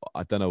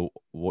know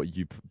what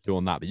you do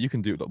on that, but you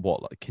can do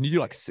what? Like, can you do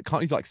like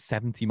can't you do like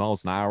 70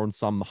 miles an hour on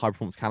some high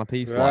performance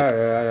canopies? yeah, Like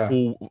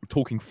yeah,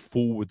 talking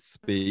forward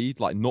speed,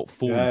 like not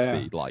falling yeah, yeah.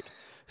 speed, like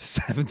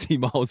 70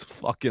 miles a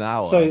fucking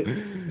hour. So,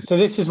 so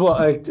this is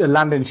what a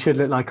landing should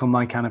look like on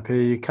my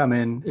canopy. You come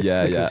in, it's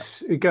Yeah, like yeah.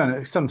 you're going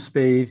at some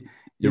speed.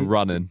 You're You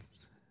running.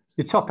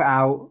 you top it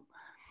out.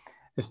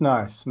 It's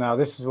nice. Now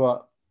this is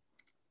what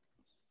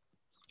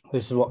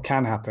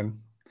can happen.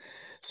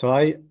 So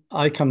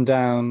I come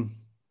down.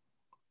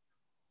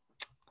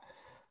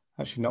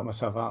 Actually, knock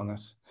myself out on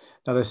this.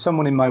 Now there's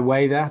someone in my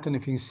way there. I don't know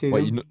if you can see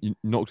Wait, them. you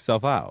knocked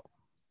yourself out?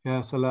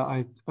 Yeah. So look,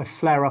 I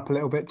flare up a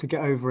little bit to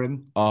get over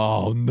him,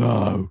 Oh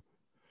no.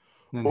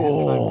 and then hit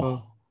the flagpole,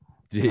 Oh,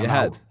 did you hit and your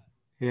I'm head? out.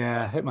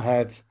 Yeah, hit my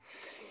head.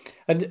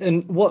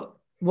 And what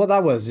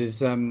that was is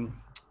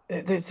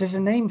there's a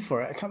name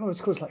for it. I can't remember what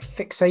it's called. It's like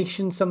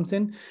fixation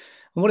something.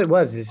 And what it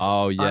was is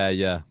Oh yeah,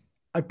 yeah.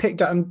 I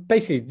picked up, and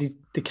basically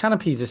the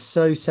canopies are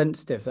so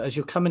sensitive that as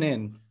you're coming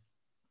in,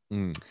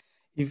 Mm,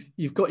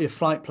 you've got your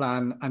flight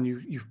plan and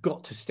you've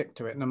got to stick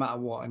to it no matter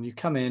what. And you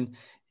come in,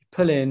 you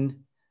pull in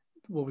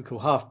what we call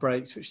half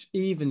brakes, which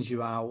evens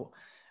you out,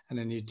 and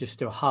then you just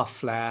do a half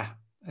flare,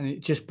 and it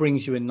just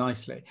brings you in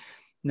nicely.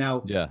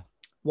 Now, yeah.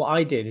 what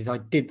I did is I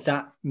did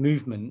that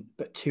movement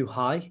but too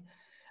high,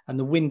 and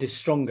the wind is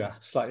stronger,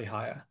 slightly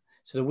higher.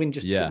 So the wind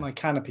just took Yeah. my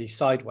canopy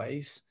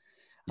sideways.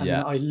 And then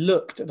Yeah. I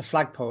looked at the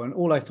flagpole, and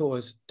all I thought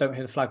was, don't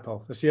hit the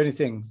flagpole. That's the only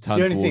thing. It's Turn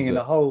the only thing towards in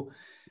the it. whole.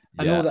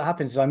 And all Yeah. that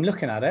happens is I'm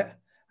looking at it.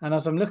 And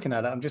as I'm looking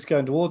at it, I'm just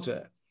going towards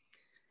it.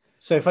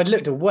 So if I'd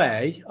looked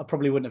away, I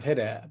probably wouldn't have hit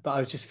it. But I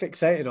was just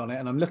fixated on it,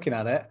 and I'm looking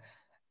at it.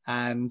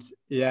 And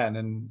yeah, and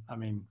then, I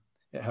mean,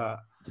 it hurt.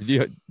 Did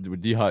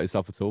you hurt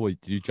yourself at all? Or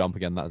did you jump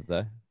again that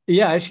day?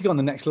 Yeah, I actually got on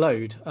the next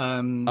load.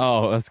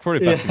 Oh, that's probably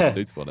the best thing to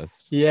do, to be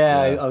honest.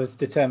 Yeah, Yeah. I was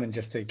determined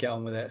just to get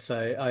on with it.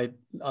 So I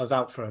was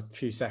out for a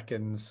few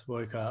seconds,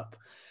 woke up,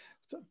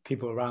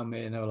 people around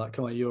me, and they were like,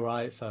 "Come on, you all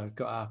right?" So I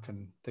got up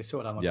and they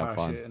sorted out my Yeah,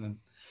 parachute, fine. and then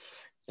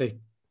they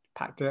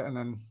packed it, and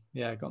then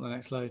yeah, I got on the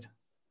next load.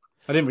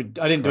 I didn't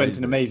do anything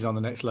Crazy. amazing on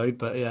the next load,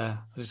 but yeah,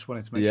 I just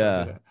wanted to make sure I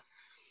Yeah. did it.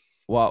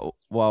 Well,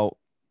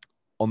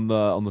 on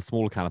the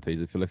smaller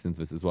canopies, if you're listening to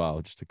this as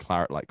well, just to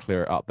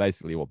clear it up.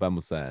 Basically, what Ben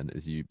was saying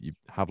is you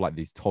have like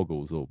these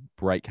toggles or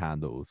brake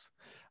handles,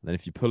 and then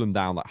if you pull them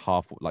down like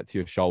half, like to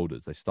your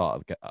shoulders, they start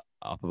to get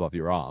up above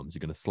your arms.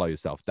 You're going to slow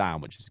yourself down,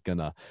 which is going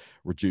to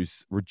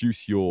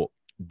reduce your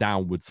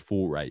downwards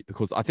fall rate.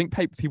 Because I think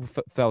people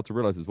fail to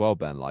realize as well,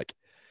 Ben, like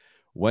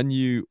when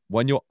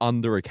you're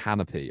under a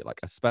canopy, like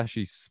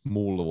especially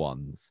smaller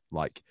ones,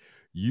 like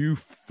you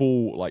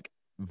fall like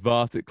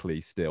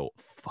vertically still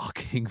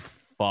fucking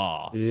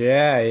fast.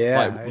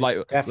 Yeah,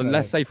 Like definitely.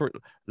 let's say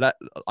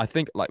I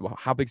think like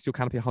how big is your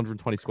canopy?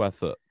 120 square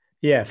foot.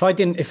 Yeah, if I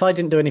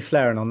didn't do any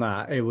flaring on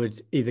that, it would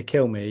either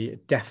kill me,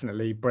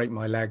 definitely break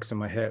my legs and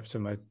my hips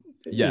and my,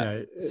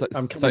 Yeah. I'm So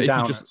coming if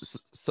down. you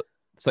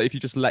so if you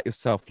just let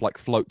yourself like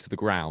float to the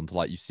ground,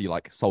 like you see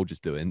like soldiers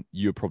doing,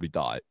 you'd probably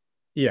die.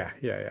 Yeah,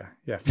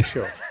 for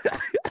sure.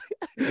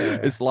 Yeah.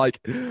 It's like,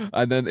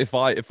 and then if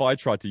I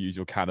tried to use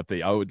your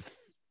canopy, I would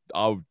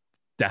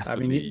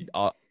definitely.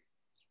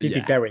 You'd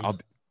be buried.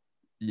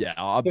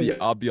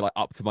 I'd be like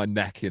up to my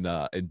neck in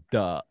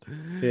dirt.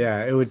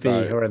 Yeah, it would be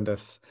So-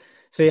 horrendous.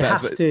 So you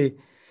have to.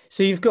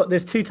 So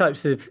there's two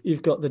types of.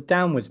 You've got the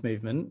downwards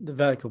movement, the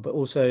vertical, but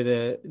also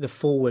the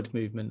forward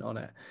movement on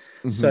it.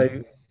 Mhm.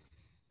 So,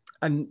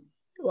 and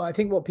well, I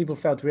think what people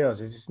fail to realize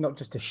is it's not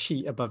just a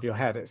sheet above your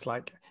head. It's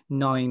like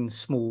 9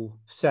 small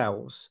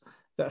cells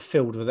that are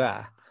filled with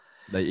air.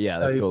 They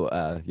feel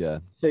yeah.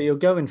 So you're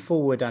going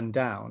forward and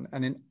down,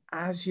 and then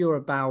as you're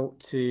about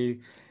to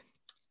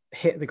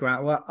hit the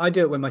ground, well, I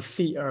do it when my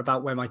feet are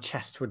about where my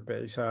chest would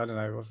be. So I don't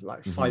know, it was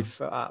like 5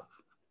 foot up.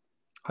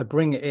 I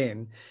bring it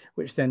in,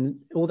 which then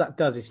all that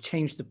does is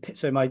change the pitch.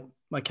 So my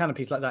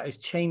canopies like that is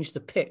change the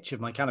pitch of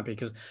my canopy,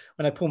 because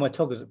when I pull my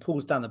toggles, it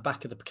pulls down the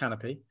back of the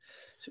canopy.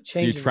 So it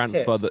changes.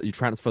 You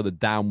transfer the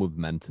downward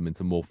momentum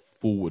into more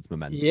forwards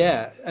momentum.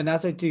 Yeah, and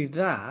as I do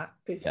that,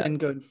 it's then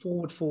going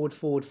forward,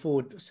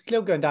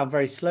 still going down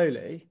very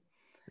slowly.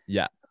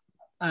 Yeah.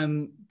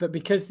 But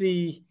because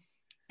the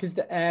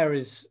air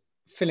is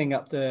filling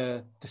up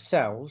the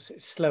cells,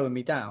 it's slowing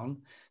me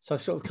down. So I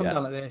sort of come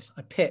down like this,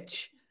 I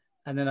pitch,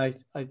 and then I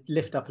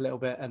lift up a little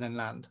bit and then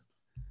land.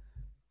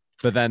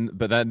 But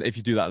then if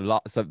you do that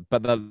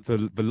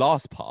the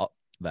last part,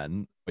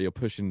 then where you're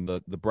pushing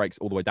the brakes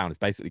all the way down, is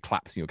basically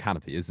collapsing your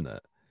canopy, isn't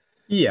it?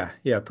 Yeah,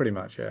 pretty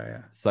much.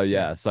 Yeah.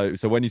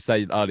 So when you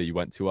say early, you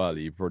went too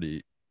early.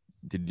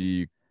 Did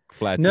you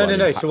flare? Too No.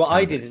 early So what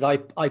I did is I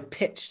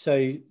pitched.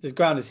 So the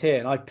ground is here,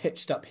 and I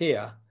pitched up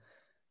here.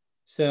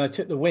 So then I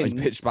took the wind.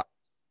 You pitched back.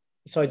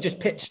 So I just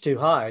pitched too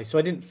high. So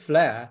I didn't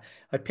flare.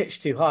 I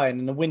pitched too high, and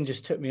then the wind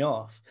just took me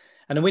off.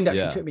 And the wind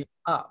actually took me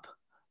up.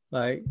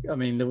 Like, I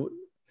mean, the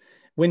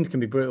wind can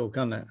be brutal,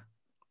 can't it?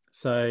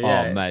 So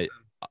yeah. Oh mate,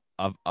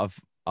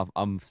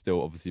 I'm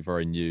still obviously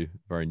very new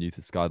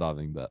to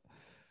skydiving, but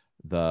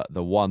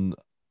the one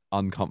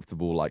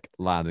uncomfortable like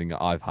landing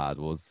that I've had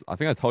was, I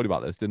think I told you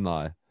about this, didn't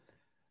I?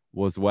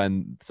 Was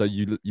when, so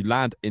you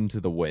land into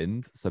the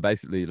wind. So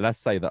basically, let's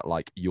say that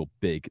like your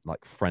big,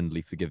 like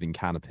friendly, forgiving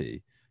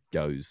canopy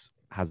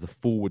has a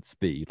forward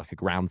speed, like a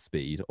ground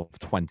speed of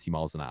 20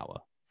 miles an hour.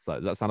 So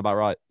does that sound about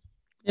right?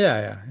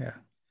 Yeah.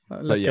 So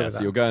Let's go yeah, with so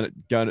that. you're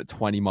going at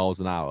 20 miles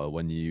an hour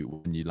when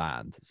you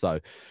land. So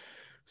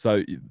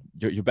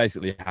you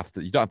basically have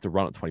to, you don't have to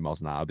run at 20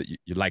 miles an hour, but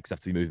your legs have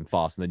to be moving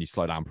fast, and then you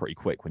slow down pretty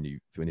quick when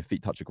your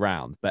feet touch the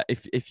ground. But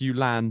if you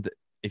land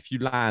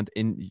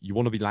in, you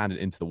want to be landed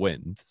into the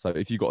wind. So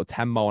if you've got a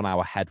 10 mile an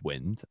hour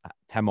headwind,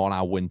 10 mile an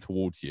hour wind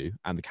towards you,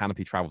 and the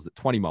canopy travels at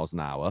 20 miles an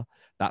hour,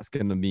 that's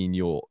going to mean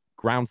your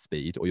ground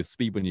speed, or your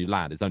speed when you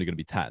land, is only going to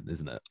be 10,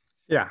 isn't it?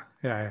 Yeah.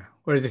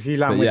 Whereas if you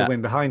land But with the yeah,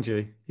 wind behind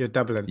you, you're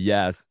doubling.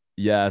 yes,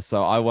 yeah.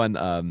 So I went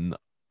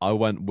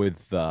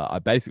with I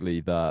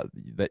basically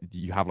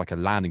you have like a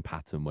landing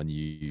pattern when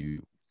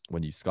you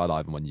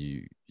skydive, and when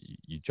you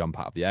jump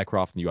out of the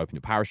aircraft and you open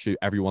your parachute,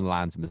 everyone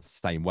lands in the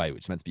same way,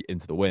 which is meant to be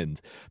into the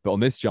wind. But on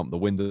this jump, the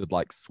wind would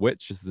like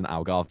switch. This is an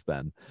Algarve,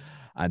 Ben,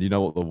 and you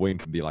know what the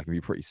wind can be like. It can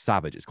be pretty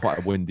savage. It's quite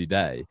a windy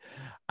day,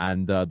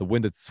 and the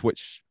wind had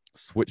switch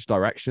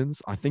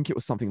directions. I think it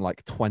was something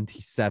like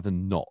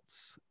 27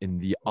 knots in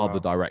the other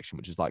Wow. direction,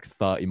 which is like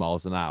 30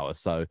 miles an hour.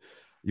 So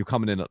you're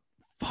coming in at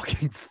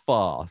fucking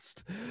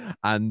fast.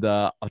 And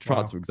I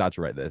tried to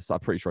exaggerate this. I'm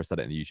pretty sure I said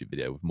it in a YouTube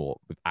video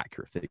with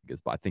accurate figures,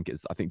 but I think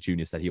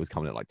Junior said he was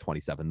coming at like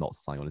 27 knots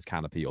or something on his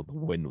canopy, or the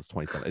wind was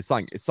 27. It's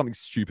something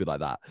stupid like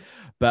that.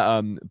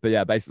 But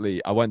yeah,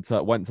 basically I went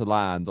to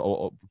land,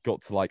 or got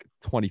to like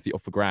 20 feet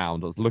off the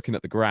ground. I was looking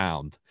at the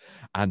ground,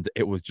 and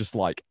it was just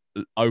like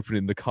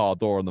opening the car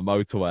door on the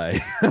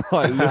motorway,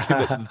 like looking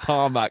at the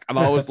tarmac, and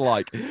I was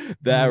like,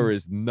 there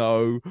is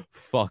no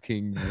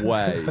fucking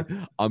way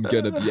I'm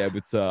gonna be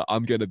able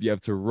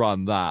to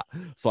run that.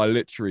 So I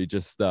literally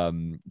just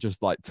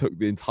like took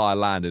the entire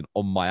landing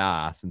on my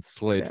ass and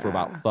slid for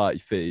about 30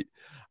 feet,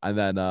 and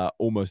then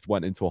almost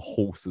went into a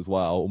horse as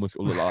well. Almost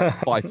like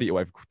 5 feet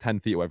away, 10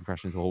 feet away from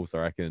crashing into a horse, I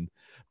reckon.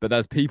 But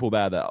there's people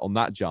there that on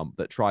that jump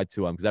that tried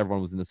to because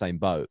everyone was in the same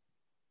boat,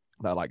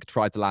 that like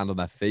tried to land on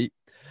their feet,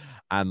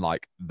 and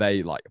like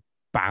they like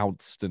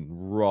bounced and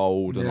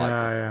rolled, and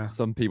like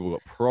some people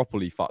got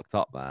properly fucked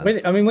up, man.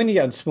 When you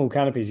get on small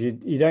canopies,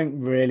 you don't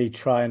really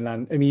try and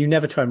land. I mean, you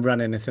never try and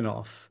run anything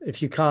off.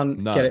 If you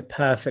can't get it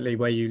perfectly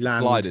where you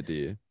land, slide it, do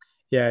you?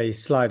 Yeah, you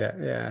slide it.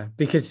 Yeah,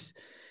 because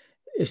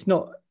it's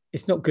not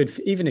good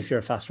for, even if you're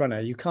a fast runner,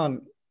 you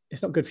can't.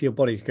 It's not good for your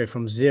body to go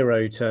from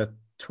 0 to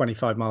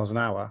 25 miles an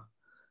hour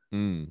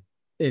in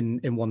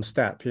one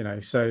step. You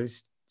know, so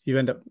you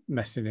end up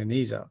messing your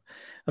knees up.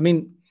 I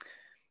mean,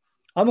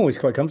 I'm always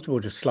quite comfortable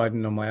just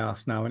sliding on my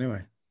ass now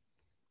anyway.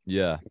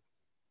 Yeah.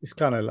 It's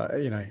kind of like,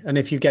 you know, and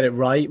if you get it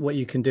right, what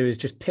you can do is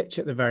just pitch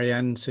at the very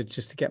end. So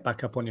just to get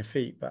back up on your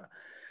feet. But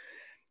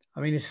I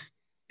mean,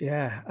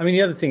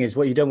 the other thing is,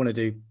 what you don't want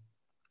to do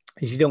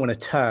is you don't want to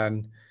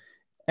turn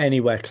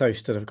anywhere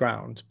close to the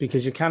ground,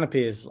 because your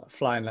canopy is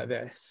flying like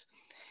this.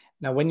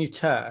 Now, when you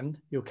turn,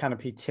 your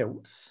canopy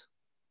tilts.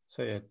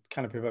 So your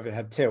canopy above your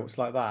head tilts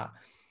like that.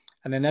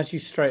 And then as you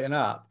straighten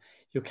up,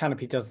 your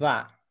canopy does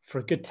that for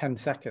a good 10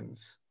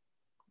 seconds.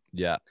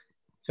 Yeah.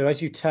 So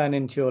as you turn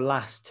into your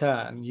last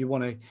turn, you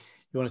want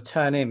to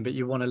turn in, but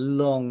you want a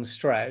long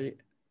straight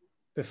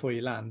before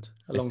you land.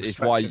 It's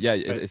why,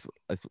 it's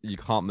you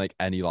can't make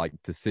any like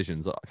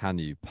decisions, can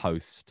you?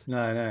 Post.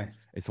 No.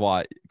 It's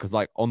why, because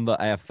like on the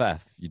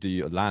AFF, you do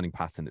your landing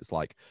pattern. It's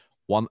like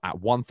at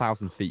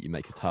 1,000 feet you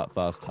make your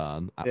first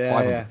turn. At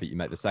 500 feet you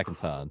make the second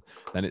turn.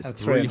 Then it's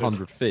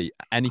 300 feet.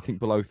 Anything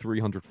below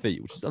 300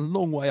 feet, which is a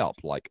long way up.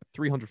 Like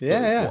 300 feet.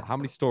 Yeah. How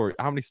many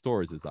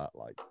stories is that?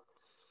 Like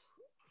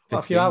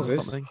a few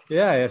houses.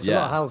 Yeah, it's a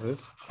lot of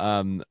houses.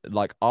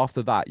 Like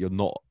after that, you're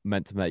not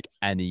meant to make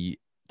any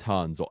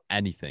turns or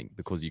anything,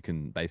 because you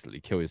can basically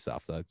kill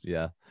yourself. So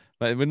yeah,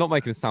 but we're not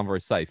making it sound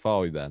very safe,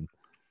 are we, Ben?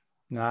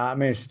 Nah, I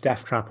mean, it's a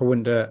death trap. I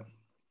wouldn't do it.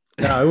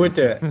 No, I would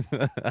do it.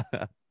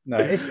 No,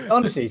 it's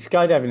honestly,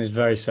 skydiving is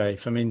very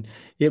safe. I mean,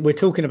 we're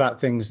talking about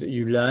things that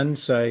you learn.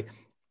 So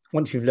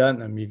once you've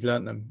learned them, you've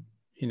learned them.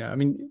 You know, I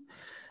mean,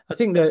 I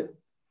think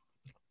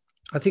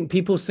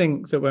people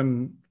think that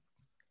when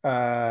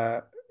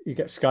you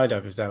get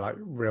skydivers, they're like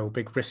real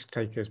big risk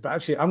takers. But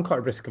actually, I'm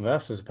quite risk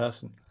averse as a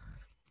person.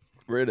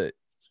 Really?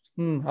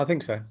 I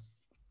think so.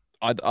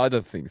 I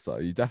don't think so.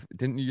 You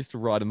didn't you used to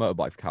ride a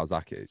motorbike for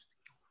Kawasaki?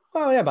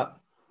 Oh yeah, but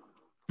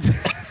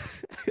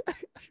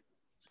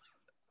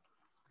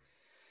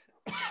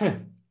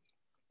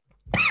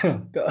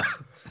God,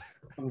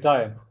 I'm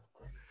dying.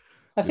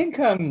 I think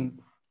I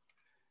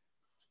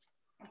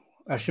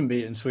shouldn't be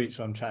eating sweets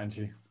when I'm chatting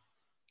to you.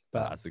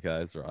 But that's okay.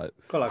 That's all right.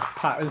 Got like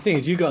pack. The thing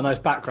is, you got a nice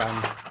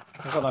background.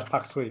 I've got a nice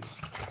pack of sweets.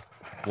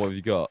 What have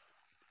you got?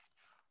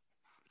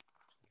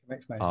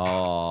 Thanks, mate.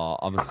 Oh,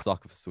 I'm a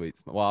sucker for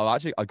sweets. Well,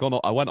 actually,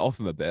 I went off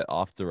them a bit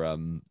after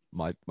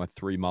my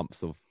 3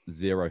 months of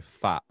zero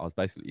fat. I was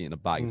basically eating a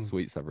bag of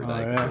sweets every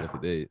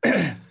day.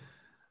 Yeah.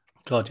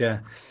 God, yeah.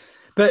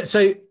 But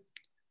so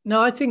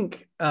no, I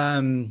think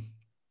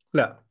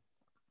look,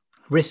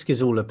 risk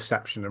is all a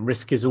perception, and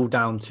risk is all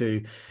down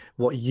to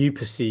what you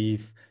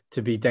perceive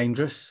to be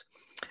dangerous.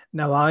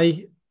 Now,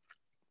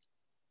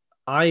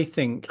 I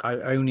think I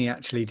only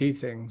actually do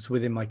things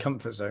within my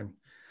comfort zone,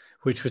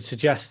 which would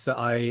suggest that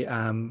I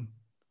am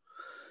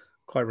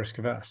quite risk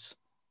averse.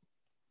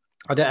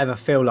 I don't ever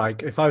feel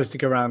like if I was to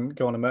go on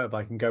a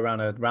motorbike and go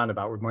around a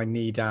roundabout with my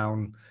knee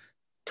down,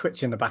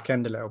 twitching the back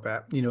end a little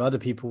bit, other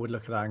people would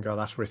look at that and go,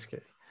 "That's risky."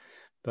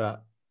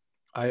 But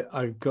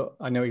I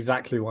know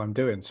exactly what I'm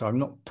doing, so I'm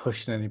not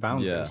pushing any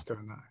boundaries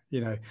doing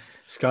that.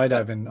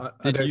 Skydiving.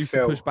 I don't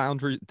feel.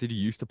 Did you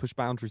used to push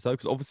boundaries though?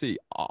 Because obviously,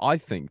 I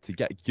think to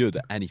get good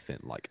at anything,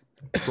 like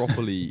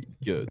properly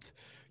good,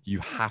 you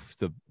have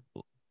to.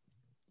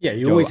 Yeah,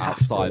 you go always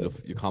outside have to.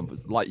 of your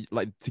comfort, like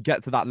to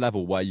get to that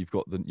level where you've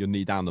got your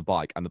knee down the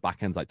bike and the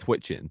back end's like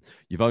twitching.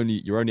 You're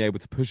only able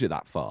to push it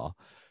that far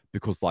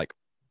because like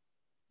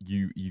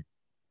you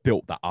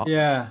built that up.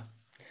 Yeah,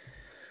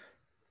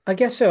 I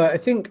guess so. I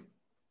think,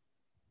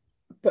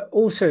 but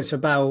also it's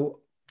about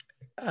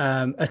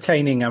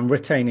attaining and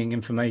retaining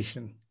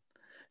information.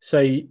 So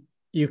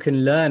you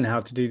can learn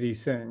how to do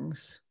these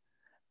things,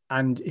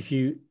 and if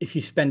you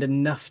spend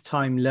enough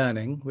time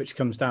learning, which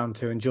comes down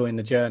to enjoying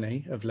the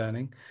journey of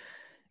learning,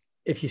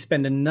 if you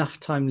spend enough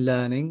time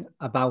learning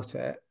about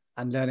it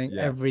and learning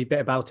every bit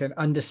about it and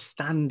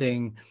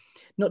understanding,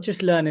 not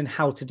just learning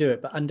how to do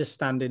it, but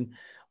understanding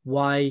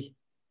why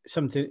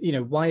something,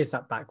 why is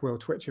that back wheel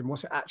twitching?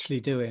 What's it actually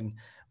doing?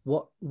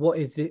 What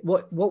is it?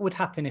 What would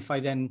happen if I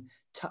then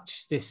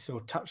touch this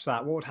or touch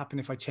that? What would happen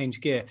if I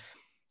change gear?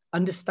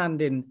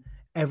 Understanding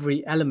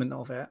every element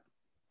of it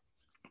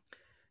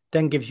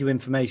then gives you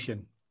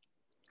information.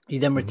 You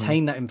then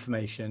retain that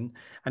information,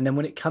 and then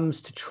when it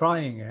comes to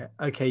trying it,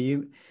 okay,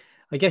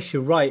 I guess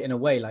you're right in a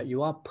way, like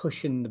you are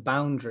pushing the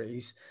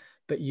boundaries,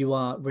 but you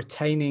are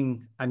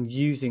retaining and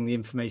using the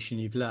information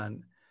you've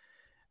learned.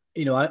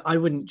 I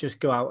wouldn't just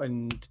go out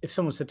and if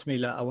someone said to me,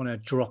 look, I want to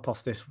drop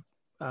off this,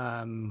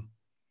 I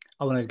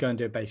want to go and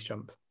do a base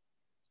jump.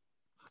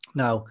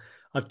 Now,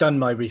 I've done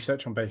my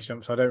research on base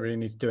jumps, so I don't really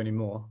need to do any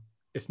more.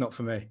 It's not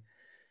for me.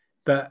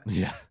 But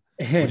yeah,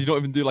 would you not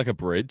even do like a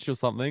bridge or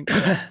something?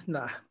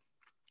 No,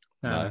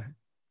 not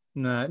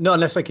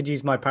unless I could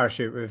use my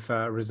parachute with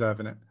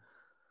reserve in it.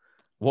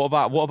 What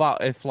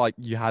about if like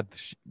you had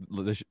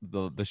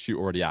the chute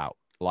already out,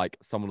 like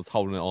someone was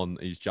holding it on,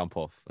 you just jump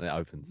off and it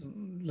opens?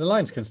 The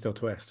lines can still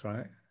twist,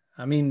 right?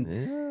 I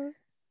mean,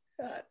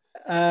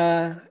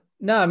 yeah.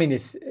 No, I mean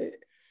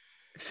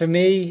for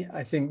me.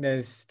 I think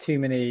there's too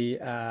many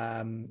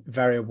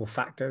variable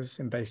factors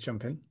in base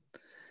jumping.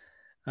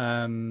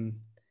 I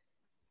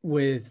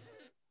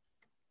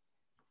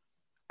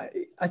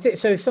think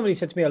so. If somebody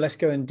said to me, "Oh, let's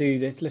go and do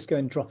this. Let's go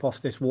and drop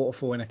off this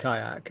waterfall in a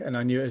kayak," and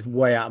I knew it was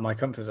way out of my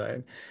comfort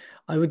zone,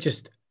 I would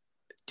just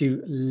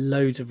do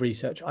loads of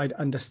research. I'd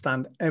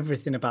understand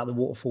everything about the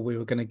waterfall we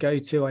were going to go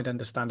to. I'd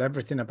understand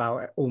everything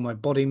about all my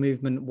body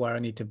movement, where I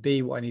need to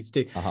be, what I need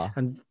to do,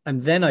 and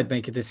then I'd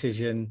make a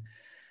decision.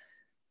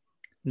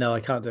 No,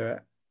 I can't do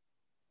it,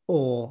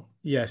 or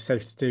yeah,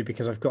 safe to do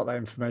because I've got that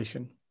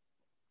information.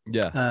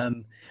 Yeah,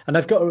 and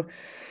I've got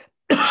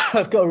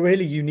a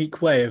really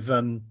unique way of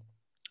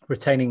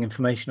retaining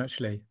information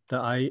actually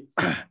that I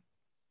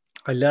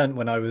learned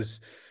when I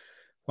was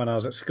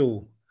at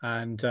school,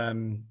 and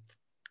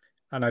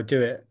I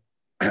do it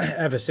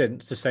ever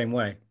since the same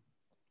way,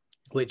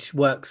 which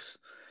works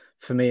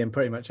for me in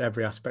pretty much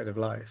every aspect of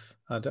life.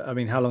 I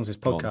mean, how long's this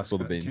podcast? Spill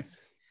the beans.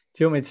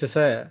 Do you want me to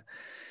say it?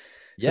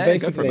 Yeah, so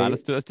basically, go for it, man.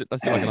 Let's do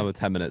like another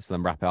 10 minutes and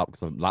then wrap it up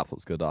because my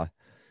laptop's gonna die.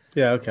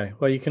 Yeah, okay.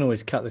 Well, you can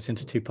always cut this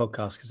into 2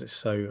 podcasts because it's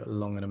so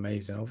long and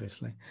amazing,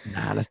 obviously.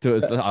 Nah, let's do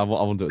it. I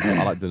want to do it.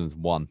 I like doing it as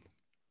one.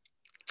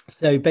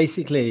 So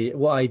basically,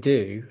 what I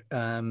do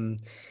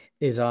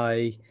is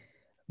I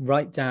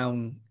write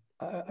down.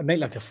 I make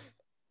like a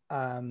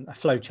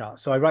flow chart.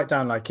 So I write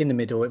down like in the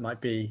middle. It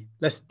might be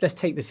let's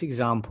take this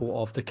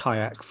example of the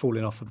kayak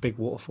falling off a big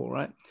waterfall,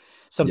 right?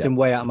 Something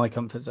way out of my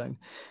comfort zone.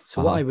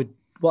 So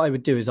what I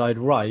would do is I'd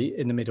write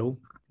in the middle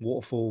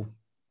waterfall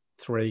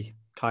 3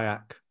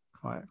 kayak.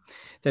 Right.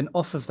 Then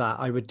off of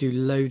that, I would do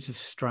loads of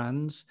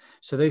strands.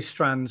 So those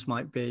strands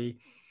might be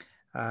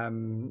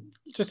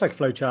just like a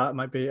flow chart. It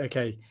might be,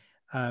 okay,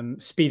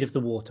 speed of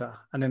the water.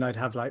 And then I'd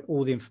have like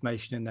all the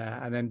information in there.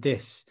 And then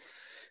this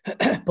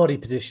body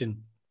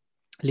position,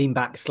 lean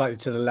back slightly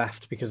to the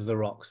left because of the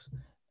rocks.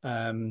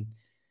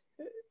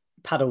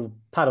 Paddle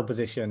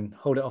position,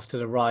 hold it off to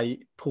the right,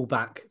 pull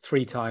back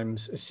 3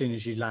 times as soon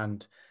as you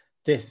land.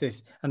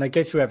 This. And I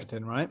go through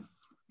everything, right?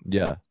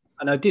 Yeah.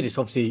 And I did this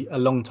obviously a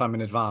long time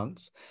in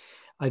advance.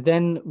 I'd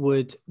then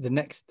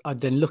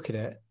look at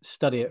it,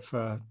 study it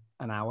for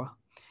an hour.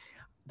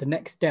 The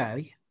next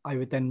day, I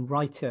would then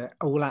write it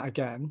all out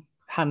again,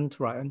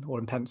 handwritten or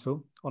in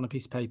pencil on a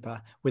piece of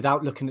paper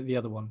without looking at the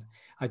other one.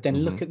 I'd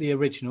then look at the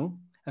original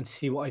and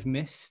see what I've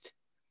missed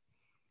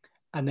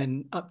and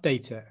then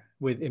update it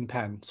in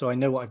pen. So I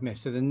know what I've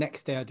missed. So the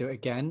next day I do it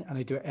again and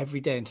I do it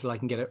every day until I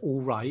can get it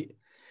all right.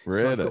 So I've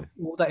Really? got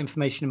all that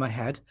information in my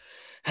head.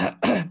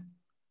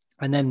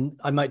 And then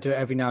I might do it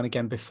every now and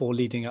again before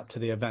leading up to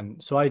the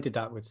event. So I did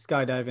that with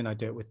skydiving. I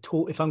do it with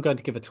talk. If I'm going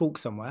to give a talk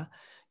somewhere,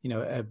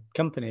 a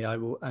company, I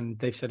will, and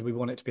they've said we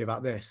want it to be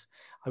about this,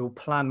 I will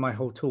plan my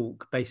whole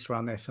talk based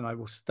around this, and I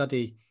will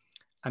study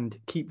and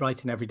keep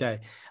writing every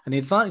day. And the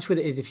advantage with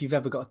it is if you've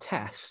ever got a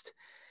test,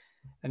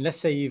 and let's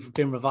say you've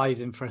been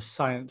revising for a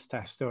science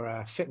test or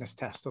a fitness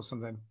test or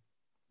something,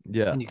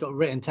 Yeah. and you've got a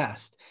written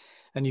test,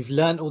 and you've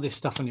learned all this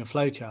stuff on your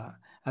flowchart,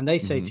 and they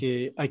say to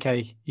you,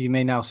 okay, you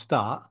may now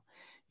start.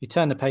 You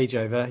turn the page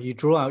over, you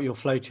draw out your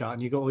flowchart,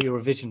 and you've got all your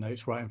revision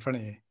notes right in front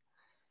of you.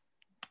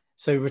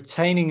 So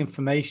retaining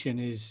information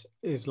is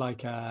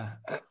like a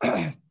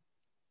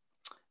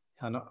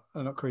I'm not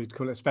going to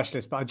call it a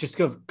specialist, but I just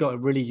got a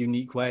really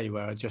unique way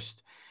where I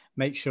just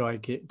make sure I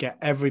get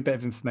every bit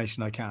of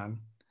information I can,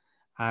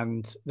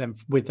 and then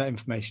with that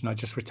information, I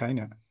just retain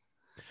it.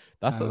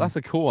 That's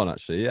a cool one,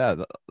 actually.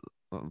 Yeah,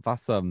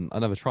 that's I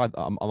never tried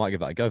that. I might give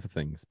that a go for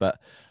things, but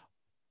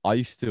I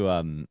used to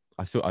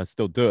I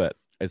still do it.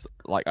 It's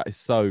like it's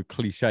so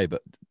cliche,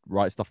 but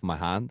write stuff in my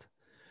hand.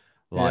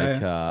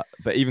 Like, Yeah.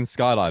 but even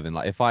skydiving,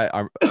 like if I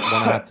when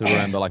I had to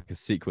remember like a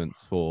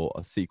sequence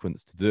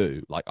to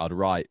do, like I'd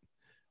write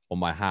on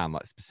my hand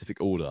like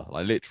specific order.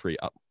 Like literally,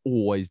 I've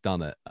always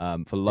done it.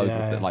 For loads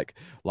of Yeah.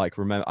 like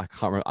remember, I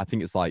can't remember. I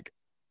think it's like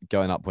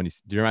going up when do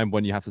you remember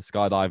when you have to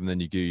skydive and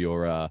then you do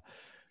your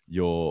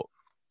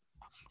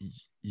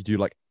you do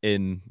like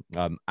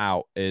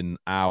out in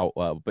out,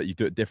 but you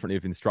do it differently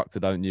with the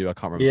instructor, don't you? I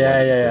can't remember the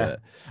way that you do it,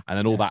 and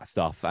then all that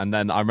stuff. And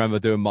then I remember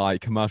doing my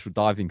commercial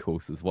diving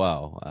course as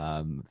well,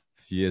 a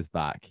few years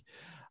back,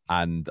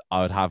 and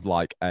I'd have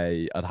like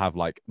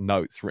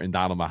notes written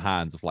down on my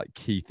hands of like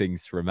key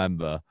things to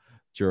remember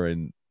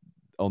during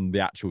on the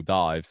actual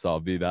dive. So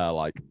I'll be there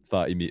like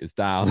 30 meters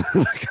down,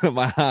 looking at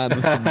my hand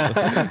with some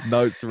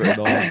notes written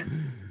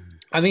on.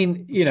 I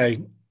mean,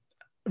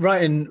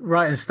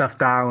 writing stuff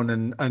down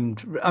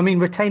and I mean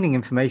retaining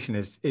information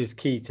is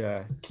key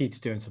to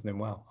doing something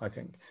well, I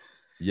think.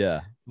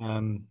 Yeah.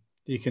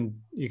 You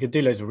can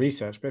do loads of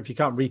research, but if you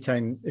can't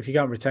retain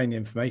the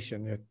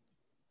information,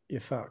 you're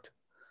fucked.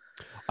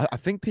 I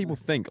think people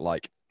think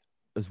like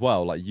as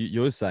well, like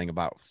you're saying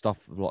about stuff,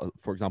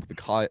 for example, the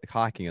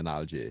kayaking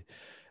analogy,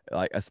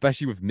 like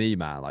especially with me,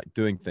 man, like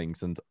doing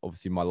things, and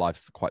obviously my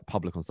life's quite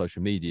public on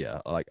social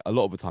media. Like a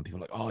lot of the time, people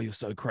are like, "Oh, you're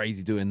so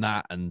crazy doing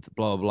that," and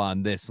blah blah blah,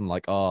 and this, and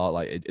like, "Oh,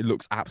 like it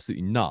looks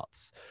absolutely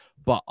nuts."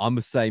 But I'm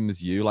the same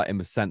as you, like in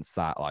the sense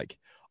that like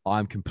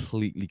I'm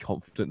completely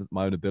confident with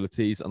my own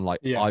abilities, and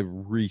like I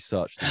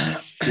research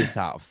the shit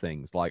out of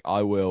things. Like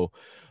I will,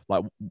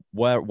 like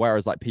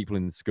whereas like people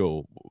in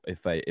school,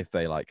 if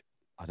they like,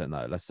 I don't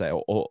know, let's say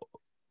or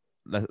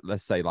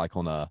let's say like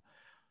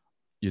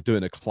you're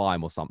doing a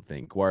climb or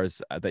something, whereas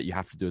that you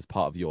have to do as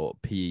part of your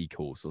PE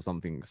course or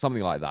something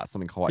like that,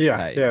 something quite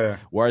tame. Yeah.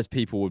 Whereas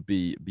people would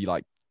be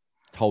like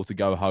told to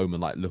go home and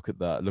like look at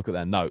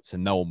their notes,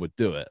 and no one would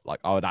do it.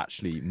 Like I would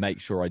actually make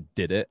sure I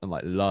did it and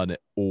like learn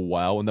it all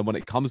well, and then when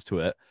it comes to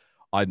it,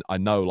 I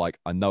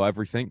know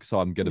everything,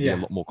 so I'm going to be a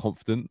lot more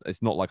confident.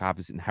 It's not like I have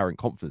this inherent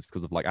confidence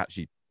because I've like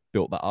actually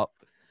built that up.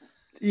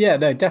 Yeah,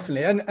 no,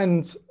 definitely,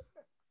 and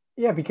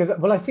yeah, because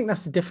I think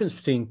that's the difference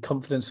between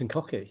confidence and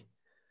cocky.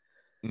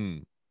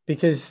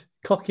 Because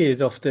cocky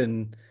is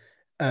often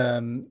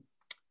an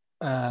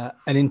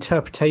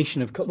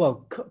interpretation of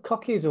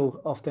cocky is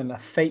often a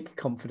fake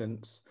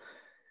confidence,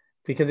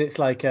 because it's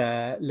like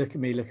look at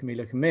me, look at me,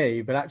 look at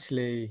me, but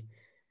actually,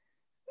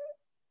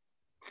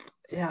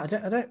 yeah, I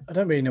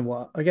don't really know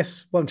what. I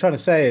guess what I'm trying to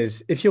say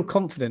is if you're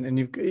confident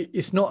and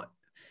it's not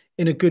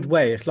in a good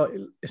way. It's like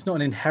it's not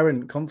an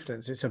inherent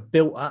confidence. It's a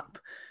built up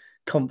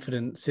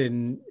confidence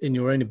in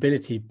your own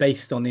ability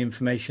based on the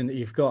information that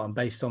you've got and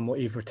based on what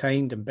you've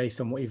retained and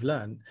based on what you've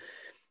learned.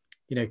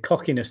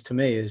 Cockiness to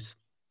me is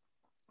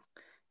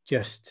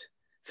just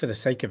for the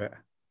sake of it.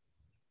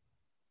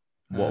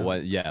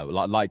 Yeah,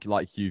 like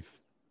you've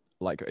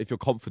like if you're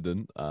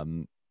confident,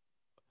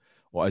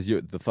 or as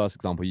the first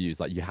example you use,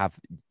 like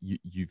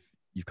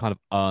you've kind of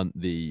earned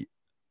the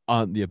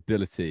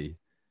ability,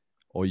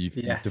 or you've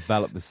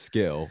developed the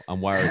skill,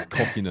 and whereas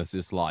cockiness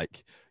is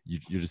like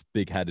you're just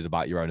big-headed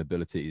about your own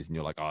abilities, and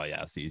you're like, oh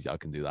yeah, it's easy, I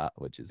can do that,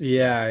 which is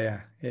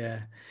yeah.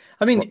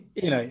 I mean,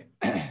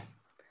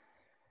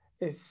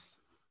 it's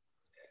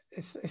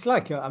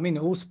like I mean,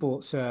 all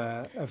sports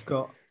have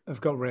got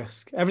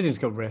risk. Everything's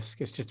got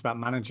risk. It's just about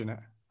managing it.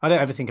 I don't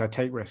ever think I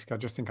take risk. I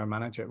just think I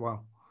manage it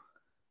well.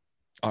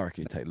 I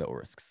reckon you take little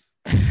risks,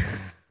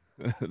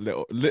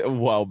 little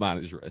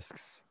well-managed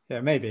risks. Yeah,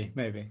 maybe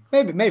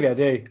I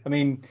do. I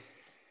mean,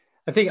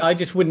 I think I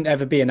just wouldn't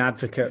ever be an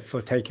advocate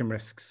for taking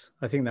risks.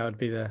 I think that would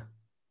be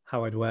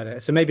how I'd word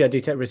it. So maybe I do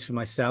take risks for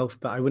myself,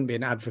 but I wouldn't be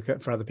an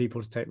advocate for other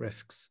people to take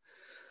risks.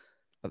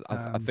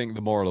 I think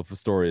the moral of the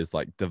story is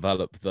like put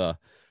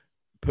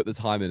the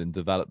time in and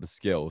develop the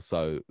skill,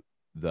 so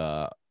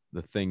the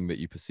thing that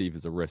you perceive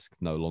as a risk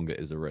no longer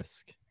is a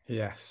risk.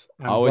 Yes.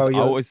 I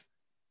always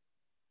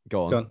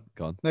go on.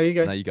 No, you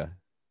go. No, you go.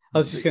 I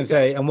was just going to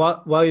say, and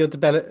while you're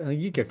developing,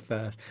 you go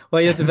first.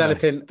 While you're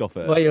developing, Stop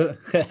it. while you're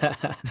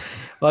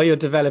while you're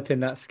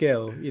developing that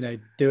skill,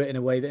 do it in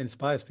a way that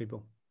inspires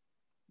people.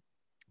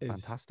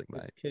 Fantastic,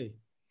 mate. Key.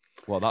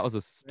 Well, that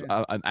was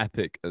an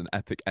epic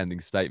ending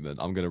statement.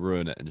 I'm going to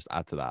ruin it and just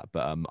add to that.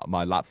 But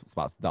my laptop's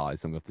about to die,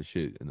 so I'm going to have to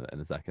shoot in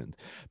a second.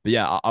 But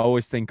yeah, I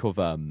always think of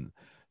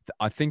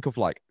I think of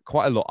like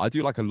quite a lot. I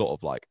do like a lot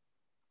of like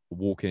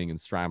walking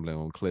and scrambling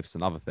on cliffs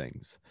and other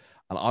things,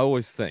 and I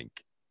always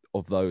think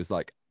of those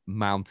like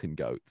mountain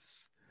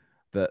goats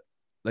that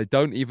they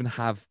don't even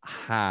have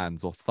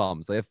hands or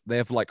thumbs. They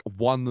have like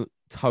one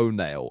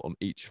toenail on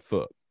each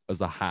foot as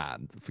a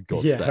hand, for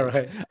God's sake.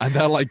 Right. And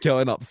they're like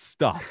going up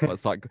stuff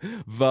that's like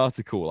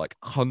vertical, like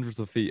hundreds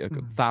of feet,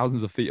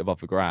 thousands of feet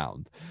above the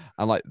ground.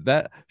 And like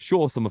they're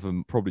sure some of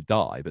them probably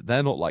die, but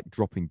they're not like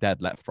dropping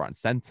dead left, right, and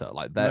center.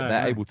 Like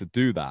they're able to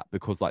do that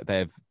because like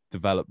they've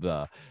developed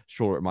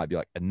sure it might be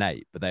like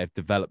innate, but they have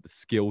developed the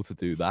skill to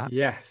do that.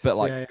 Yes. But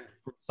like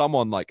for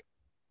someone like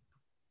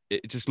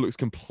it just looks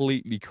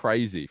completely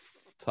crazy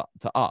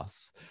to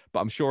us. But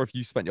I'm sure if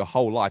you spent your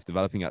whole life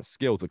developing that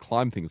skill to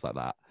climb things like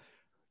that,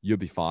 you'll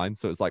be fine.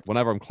 So it's like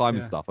whenever I'm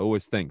climbing stuff, I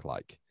always think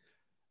like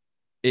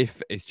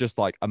if it's just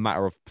like a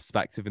matter of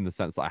perspective in the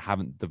sense that I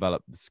haven't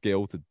developed the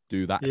skill to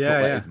do that. It's not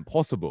that it isn't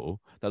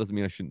possible. That doesn't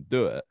mean I shouldn't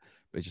do it.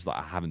 But it's just like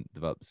I haven't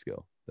developed the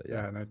skill. But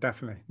no,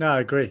 definitely. No, I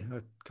agree. I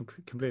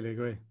completely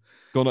agree.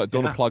 Don't want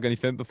to plug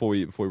anything before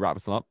we wrap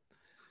this up?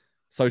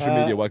 Social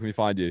media, where can we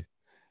find you?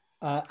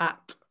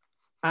 At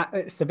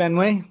It's the Ben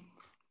Way.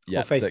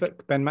 Yeah, or Facebook,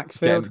 sick. Ben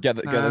Maxfield. Get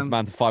this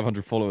man to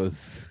 500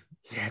 followers.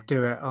 Yeah,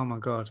 do it. Oh my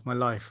God, my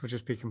life would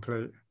just be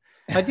complete.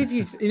 I did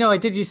used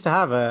to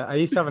have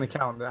an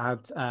account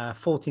that had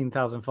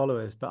 14,000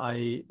 followers, but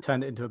I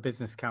turned it into a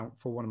business account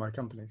for one of my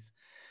companies.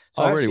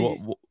 So really?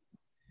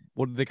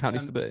 What did the account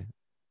used to be?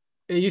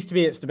 It used to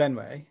be It's the Ben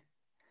Way,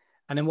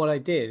 and then what I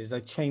did is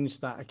I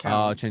changed that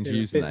account. Changed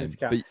the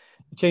username.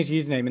 I changed the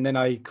username, and then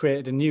I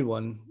created a new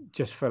one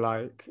just for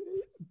like.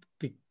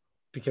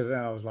 Because then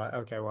I was like,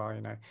 okay, well,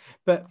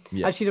 But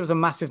actually, there was a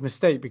massive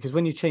mistake because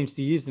when you change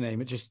the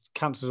username, it just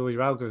cancels all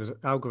your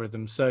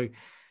algorithms. So,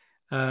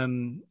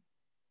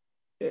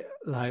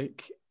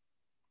 like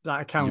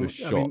that account,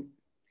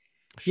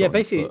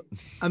 basically,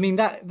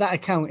 that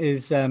account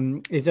is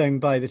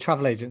owned by the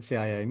travel agency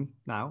I own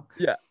now.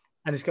 Yeah,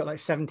 and it's got like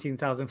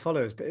 17,000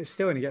 followers, but it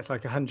still only gets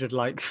like 100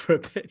 likes for a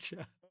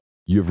picture.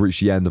 You've reached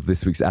the end of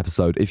this week's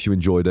episode. If you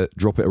enjoyed it,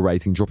 drop it a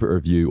rating, drop it a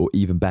review, or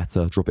even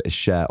better, drop it a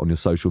share on your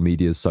social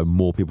medias so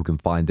more people can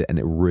find it, and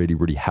it really,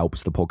 really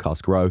helps the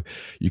podcast grow.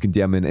 You can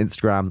DM me on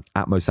Instagram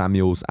at Mo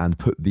Samuels and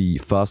put the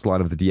first line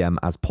of the DM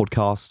as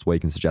podcast, where you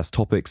can suggest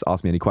topics,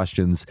 ask me any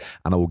questions,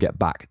 and I will get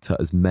back to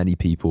as many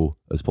people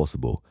as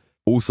possible.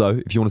 Also,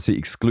 if you want to see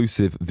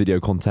exclusive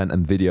video content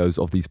and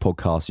videos of these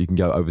podcasts, you can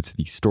go over to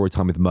the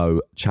Storytime with Mo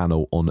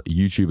channel on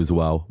YouTube as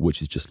well,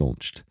 which is just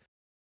launched.